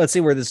see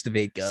where this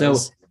debate goes. So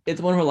It's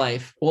a Wonderful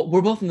Life. Well,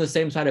 we're both on the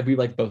same side if we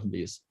like both of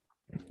these.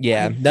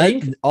 Yeah,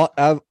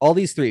 all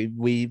these three,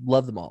 we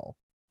love them all.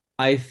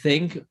 I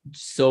think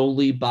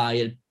solely by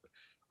it.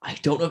 I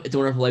don't know if It's a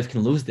Wonderful Life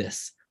can lose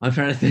this. I'm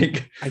trying to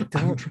think.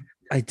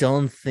 I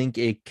don't think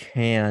it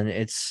can.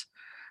 Its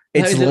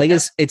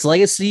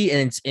legacy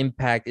and its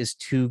impact is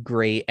too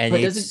great, and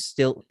it's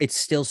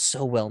still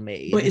so well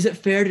made. But is it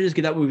fair to just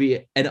give that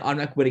movie an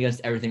automatic win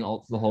against everything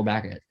the whole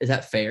bracket? Is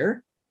that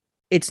fair?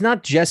 It's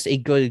not just a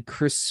good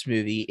Christmas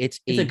movie. It's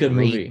a good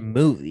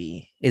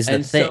movie. Is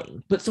the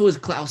thing. But so is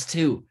Klaus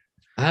too.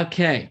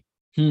 Okay.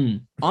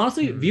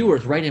 Honestly,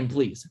 viewers, write in,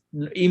 please.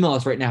 Email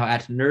us right now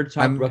at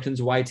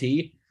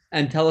nerdtalkproductionsyt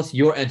and tell us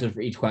your answer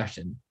for each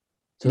question.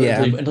 So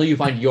until you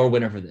find your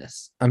winner for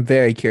this. I'm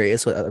very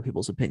curious what other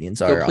people's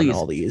opinions are on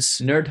all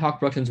these.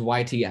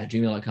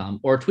 nerdtalkproductionsyt@gmail.com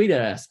or tweet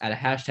at us at a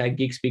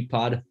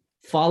 #GeekSpeakPod.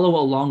 Follow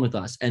along with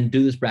us and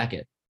do this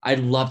bracket. I'd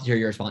love to hear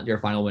your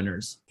final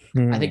winners.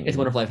 I think It's a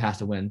Wonderful Life has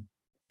to win.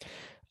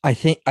 I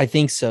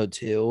think so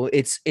too.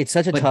 It's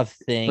such a tough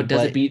thing. But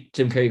does it beat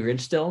Jim Carrey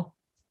Grinch still?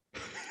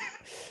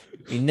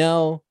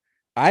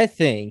 I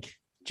think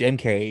Jim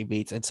Carrey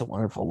beats It's a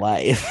Wonderful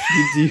Life.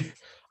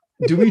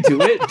 Do we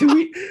do it? Do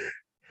we?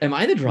 Am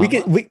I the drama?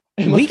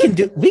 We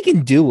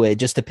can do it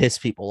just to piss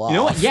people off. You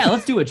know what? Yeah,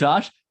 let's do it,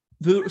 Josh.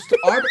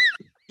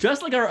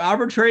 Just like our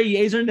arbitrary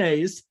yays or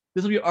nays,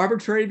 this will be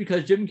arbitrary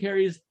because Jim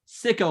Carrey's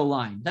sicko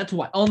line. That's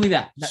why. Only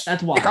that.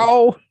 That's why.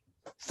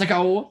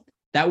 Sicko.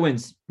 That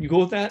wins. You go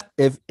with that?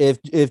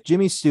 If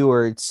Jimmy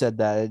Stewart said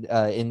that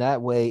in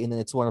that way in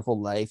It's a Wonderful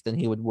Life, then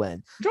he would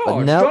win.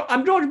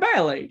 I'm George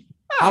Bailey.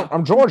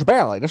 I'm George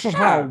Bailey. This is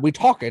how we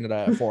talk into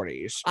the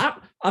 40s.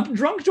 I'm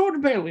drunk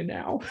George Bailey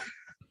now.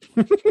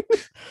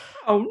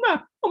 Oh no!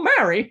 Oh,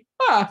 Mary!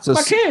 My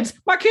kids!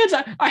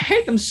 I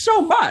hate them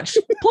so much.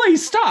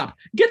 Please stop!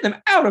 Get them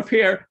out of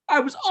here! I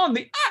was on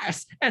the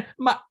ice and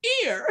my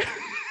ear.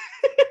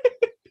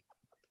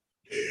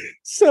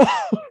 So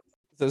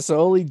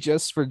only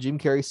just for Jim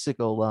Carrey's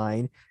sicko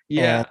line,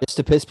 and just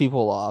to piss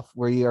people off,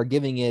 we are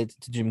giving it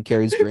to Jim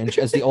Carrey's Grinch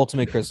as the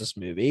ultimate Christmas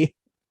movie.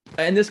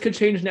 And this could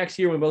change next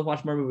year when we both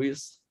watch more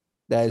movies.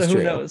 That is true.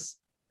 Who knows?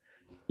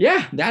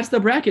 Yeah, that's the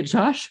bracket,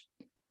 Josh.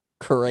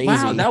 Crazy.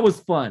 Wow, that was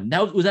fun.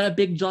 Was that a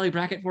big jolly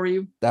bracket for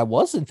you? That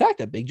was, in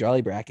fact, a big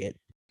jolly bracket.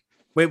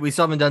 Wait, we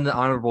still haven't done the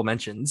honorable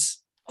mentions.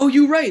 Oh,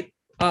 you're right.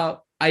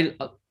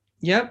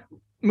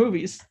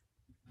 Movies.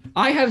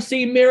 I have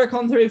seen Miracle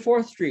on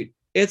 34th Street.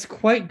 It's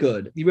quite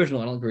good. The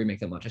original, I don't remake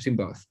that much. I've seen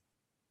both.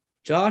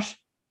 Josh,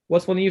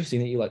 what's one you've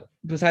seen that you like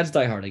besides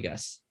Die Hard? I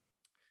guess,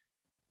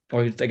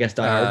 or I guess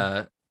Die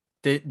Hard.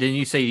 Didn't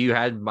you say you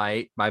had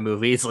my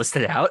movies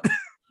listed out?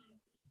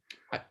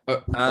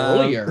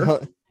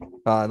 Earlier.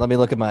 Let me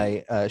look at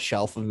my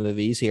shelf of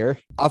movies here.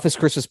 Office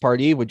Christmas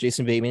Party with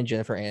Jason Bateman,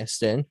 Jennifer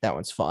Aniston. That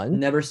one's fun.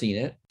 Never seen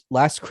it.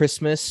 Last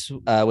Christmas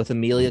with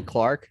Emilia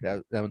Clarke.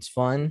 That one's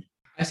fun.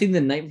 I've seen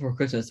The Night Before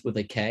Christmas with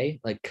a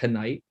K, like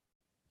Knight.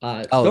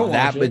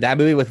 That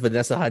movie with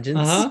Vanessa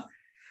Hudgens.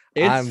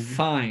 It's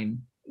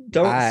fine.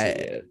 Don't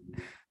see it.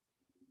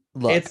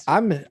 Look,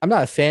 I'm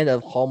not a fan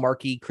of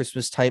Hallmarky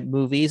Christmas type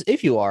movies.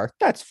 If you are,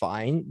 that's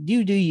fine.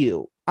 You do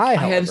you. I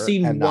have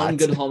seen one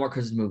good Hallmark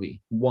Christmas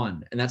movie.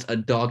 One, and that's A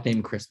Dog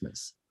Named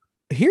Christmas.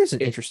 Here's an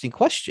interesting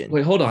question.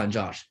 Wait, hold on,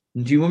 Josh.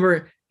 Do you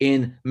remember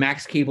in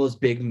Max Cable's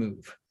Big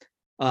Move,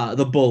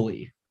 The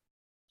Bully?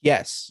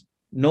 Yes.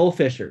 Noel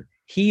Fisher.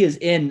 He is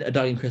in A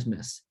Dog Named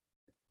Christmas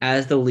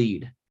as the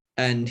lead,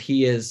 and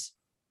he is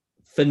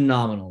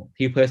phenomenal.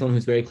 He plays someone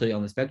who's very clearly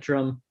on the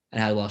spectrum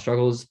and has a lot of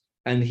struggles,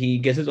 and he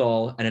gets it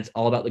all, and it's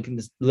all about like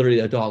this, literally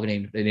a dog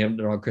named the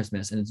dog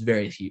Christmas, and it's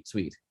very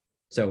sweet.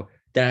 So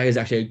that is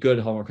actually a good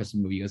Hallmark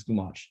Christmas movie you guys can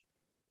watch.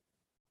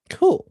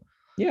 Cool.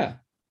 Yeah.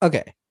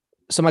 Okay.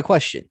 So my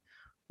question,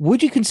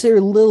 would you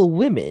consider Little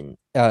Women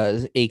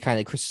a kind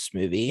of Christmas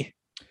movie?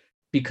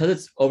 Because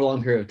it's over a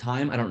long period of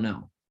time, I don't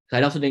know.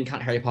 I also didn't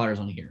count Harry Potter's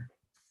on here.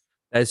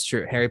 That's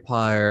true. Harry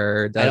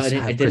Potter.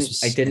 I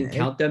didn't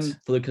count them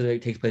because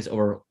it takes place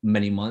over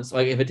many months.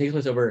 Like if it takes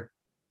place over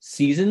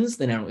seasons,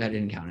 then I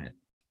didn't count it.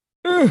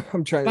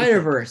 I'm trying.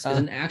 Spider-Verse is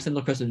an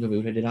accidental Christmas movie,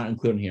 which I did not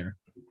include in here.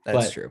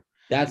 That's true.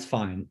 That's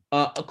fine.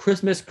 A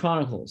Christmas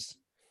Chronicles.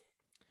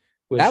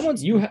 That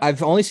one's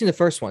I've only seen the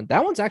first one.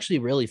 That one's actually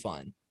really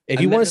fun. If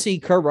you want to see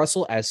Kurt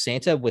Russell as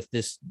Santa with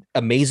this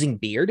amazing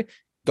beard,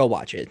 go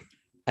watch it.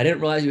 I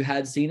didn't realize you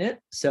had seen it,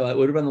 so it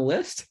would have been on the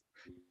list.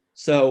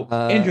 So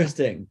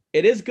interesting.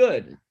 It is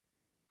good.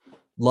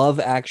 Love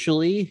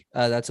Actually,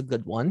 that's a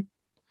good one.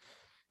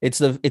 It's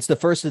the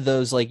first of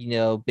those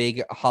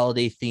big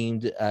holiday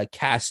themed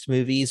cast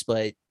movies,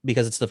 but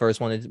because it's the first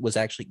one, it was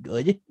actually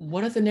good.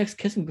 What are the next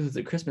kissing booths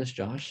at Christmas,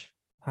 Josh?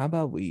 How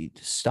about we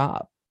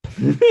stop?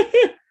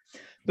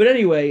 But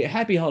anyway,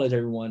 happy holidays,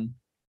 everyone.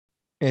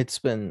 It's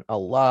been a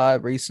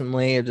lot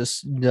recently.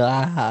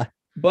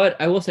 But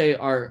I will say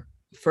our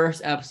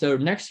first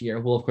episode next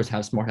year will of course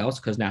have Smart House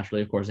because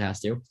naturally, of course, it has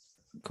to. Of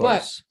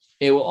course.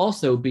 But it will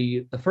also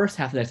be the first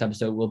half of the next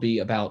episode will be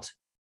about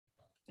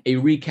a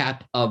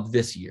recap of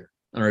this year,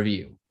 a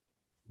review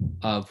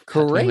of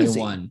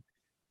 2021.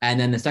 And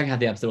then the second half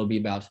of the episode will be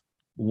about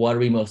what are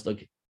we most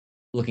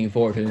looking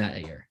forward to in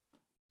that year.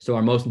 So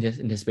our most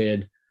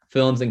anticipated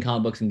films and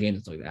comic books and games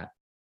and stuff like that.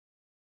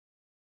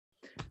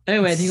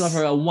 Anyway, I think we'll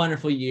have a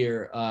wonderful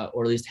year,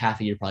 or at least half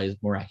a year probably is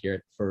more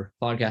accurate for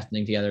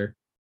podcasting together.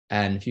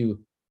 And if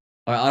you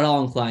are at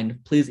all inclined,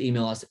 please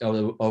email us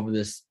over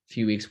this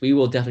few weeks. We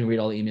will definitely read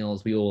all the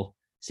emails. We will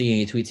see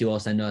any tweets you all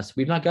send us.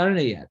 We've not gotten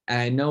it yet.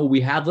 And I know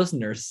we have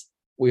listeners.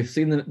 We've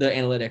seen the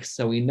analytics,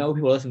 so we know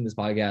people listening to this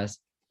podcast.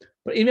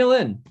 But email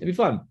in. It'd be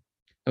fun.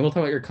 And we'll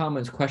talk about your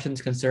comments,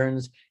 questions,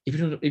 concerns. If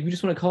you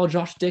just want to call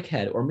Josh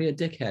dickhead or me a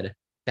dickhead,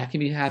 that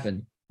can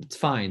happen. It's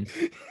fine.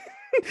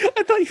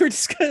 I thought you were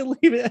just going to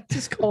leave it at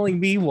just calling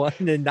me one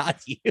and not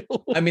you.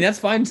 I mean, that's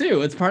fine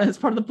too. It's part of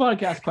the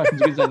podcast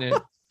questions you can send in.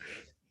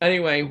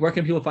 Anyway, where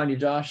can people find you,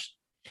 Josh?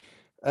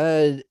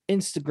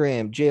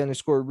 Instagram,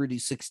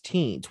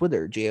 J_Rudy16,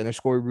 Twitter,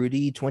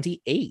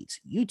 J_Rudy28,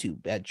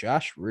 YouTube at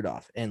Josh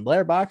Rudolph, and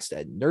Letterboxd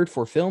at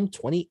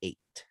Nerd4Film28.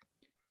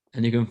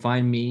 And you can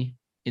find me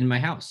in my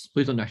house.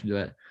 Please don't actually do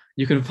it.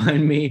 You can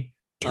find me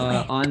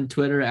on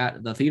Twitter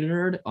at The Theater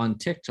Nerd, on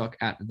TikTok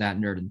at That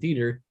Nerd in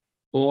Theater,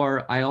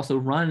 or I also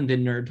run the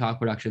Nerd Talk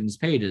Productions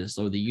pages.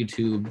 So the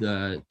YouTube,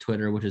 the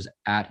Twitter, which is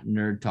at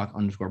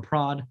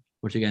NerdTalk_prod,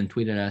 which again,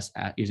 tweet at us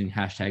at using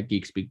hashtag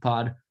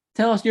GeekSpeakPod.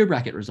 Tell us your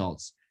bracket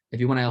results. If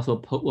you want, I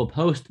also will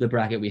post the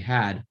bracket we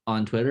had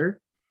on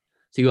Twitter,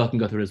 so you all can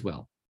go through it as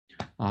well,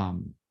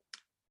 and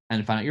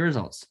find out your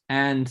results.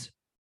 And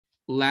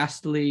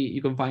lastly,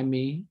 you can find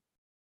me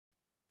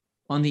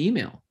on the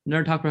email,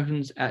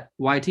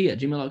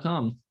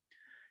 nerdtalkproductions@yt@gmail.com.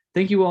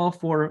 Thank you all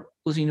for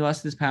listening to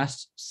us this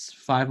past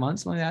 5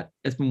 months, like that.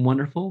 It's been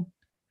wonderful,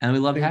 and we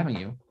love having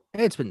you.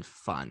 It's been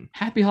fun.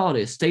 Happy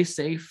holidays. Stay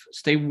safe,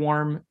 stay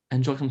warm,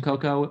 enjoy some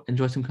cocoa,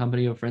 enjoy some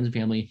company of friends and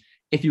family.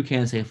 If you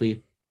can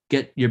safely,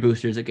 get your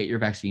boosters, get your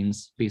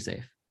vaccines, be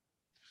safe.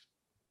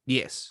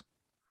 Yes.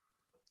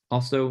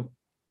 Also,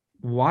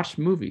 watch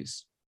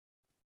movies,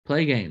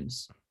 play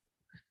games,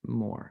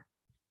 more.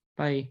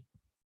 Bye.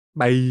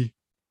 Bye.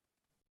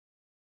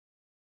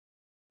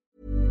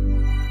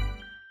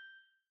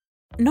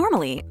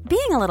 Normally,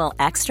 being a little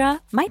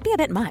extra might be a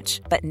bit much,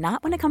 but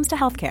not when it comes to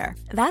healthcare.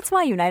 That's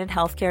why United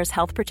Healthcare's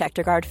Health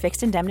Protector Guard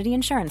fixed indemnity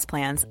insurance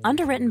plans,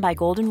 underwritten by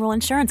Golden Rule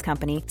Insurance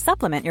Company,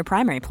 supplement your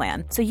primary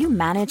plan so you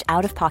manage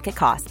out-of-pocket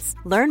costs.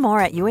 Learn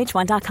more at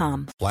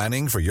UH1.com.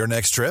 Planning for your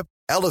next trip?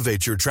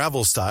 Elevate your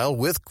travel style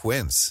with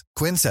Quince.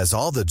 Quince has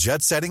all the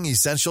jet-setting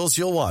essentials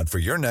you'll want for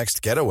your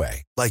next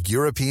getaway, like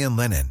European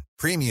linen,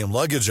 premium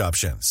luggage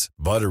options,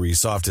 buttery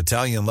soft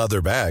Italian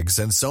leather bags,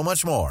 and so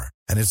much more.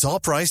 And it's all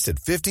priced at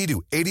 50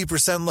 to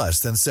 80% less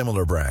than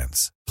similar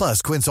brands.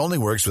 Plus, Quince only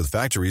works with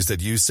factories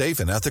that use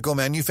safe and ethical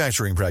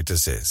manufacturing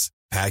practices.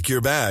 Pack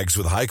your bags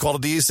with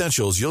high-quality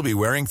essentials you'll be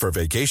wearing for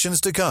vacations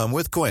to come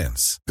with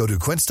Quince. Go to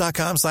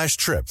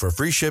quince.com/trip for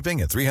free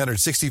shipping and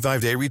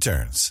 365-day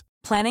returns.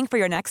 Planning for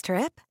your next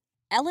trip?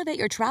 Elevate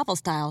your travel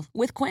style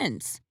with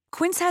Quince.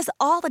 Quince has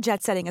all the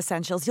jet-setting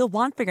essentials you'll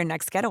want for your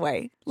next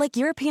getaway, like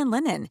European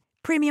linen,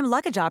 premium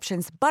luggage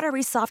options,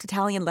 buttery soft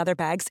Italian leather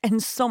bags,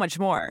 and so much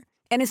more.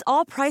 And is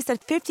all priced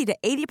at 50 to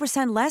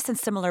 80% less than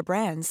similar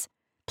brands.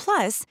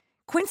 Plus,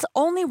 Quince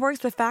only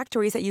works with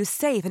factories that use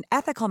safe and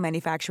ethical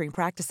manufacturing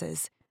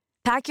practices.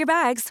 Pack your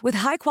bags with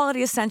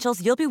high-quality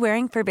essentials you'll be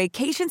wearing for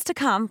vacations to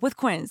come with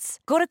Quince.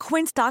 Go to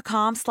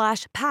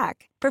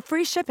quince.com/pack for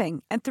free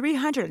shipping and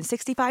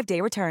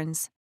 365-day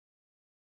returns.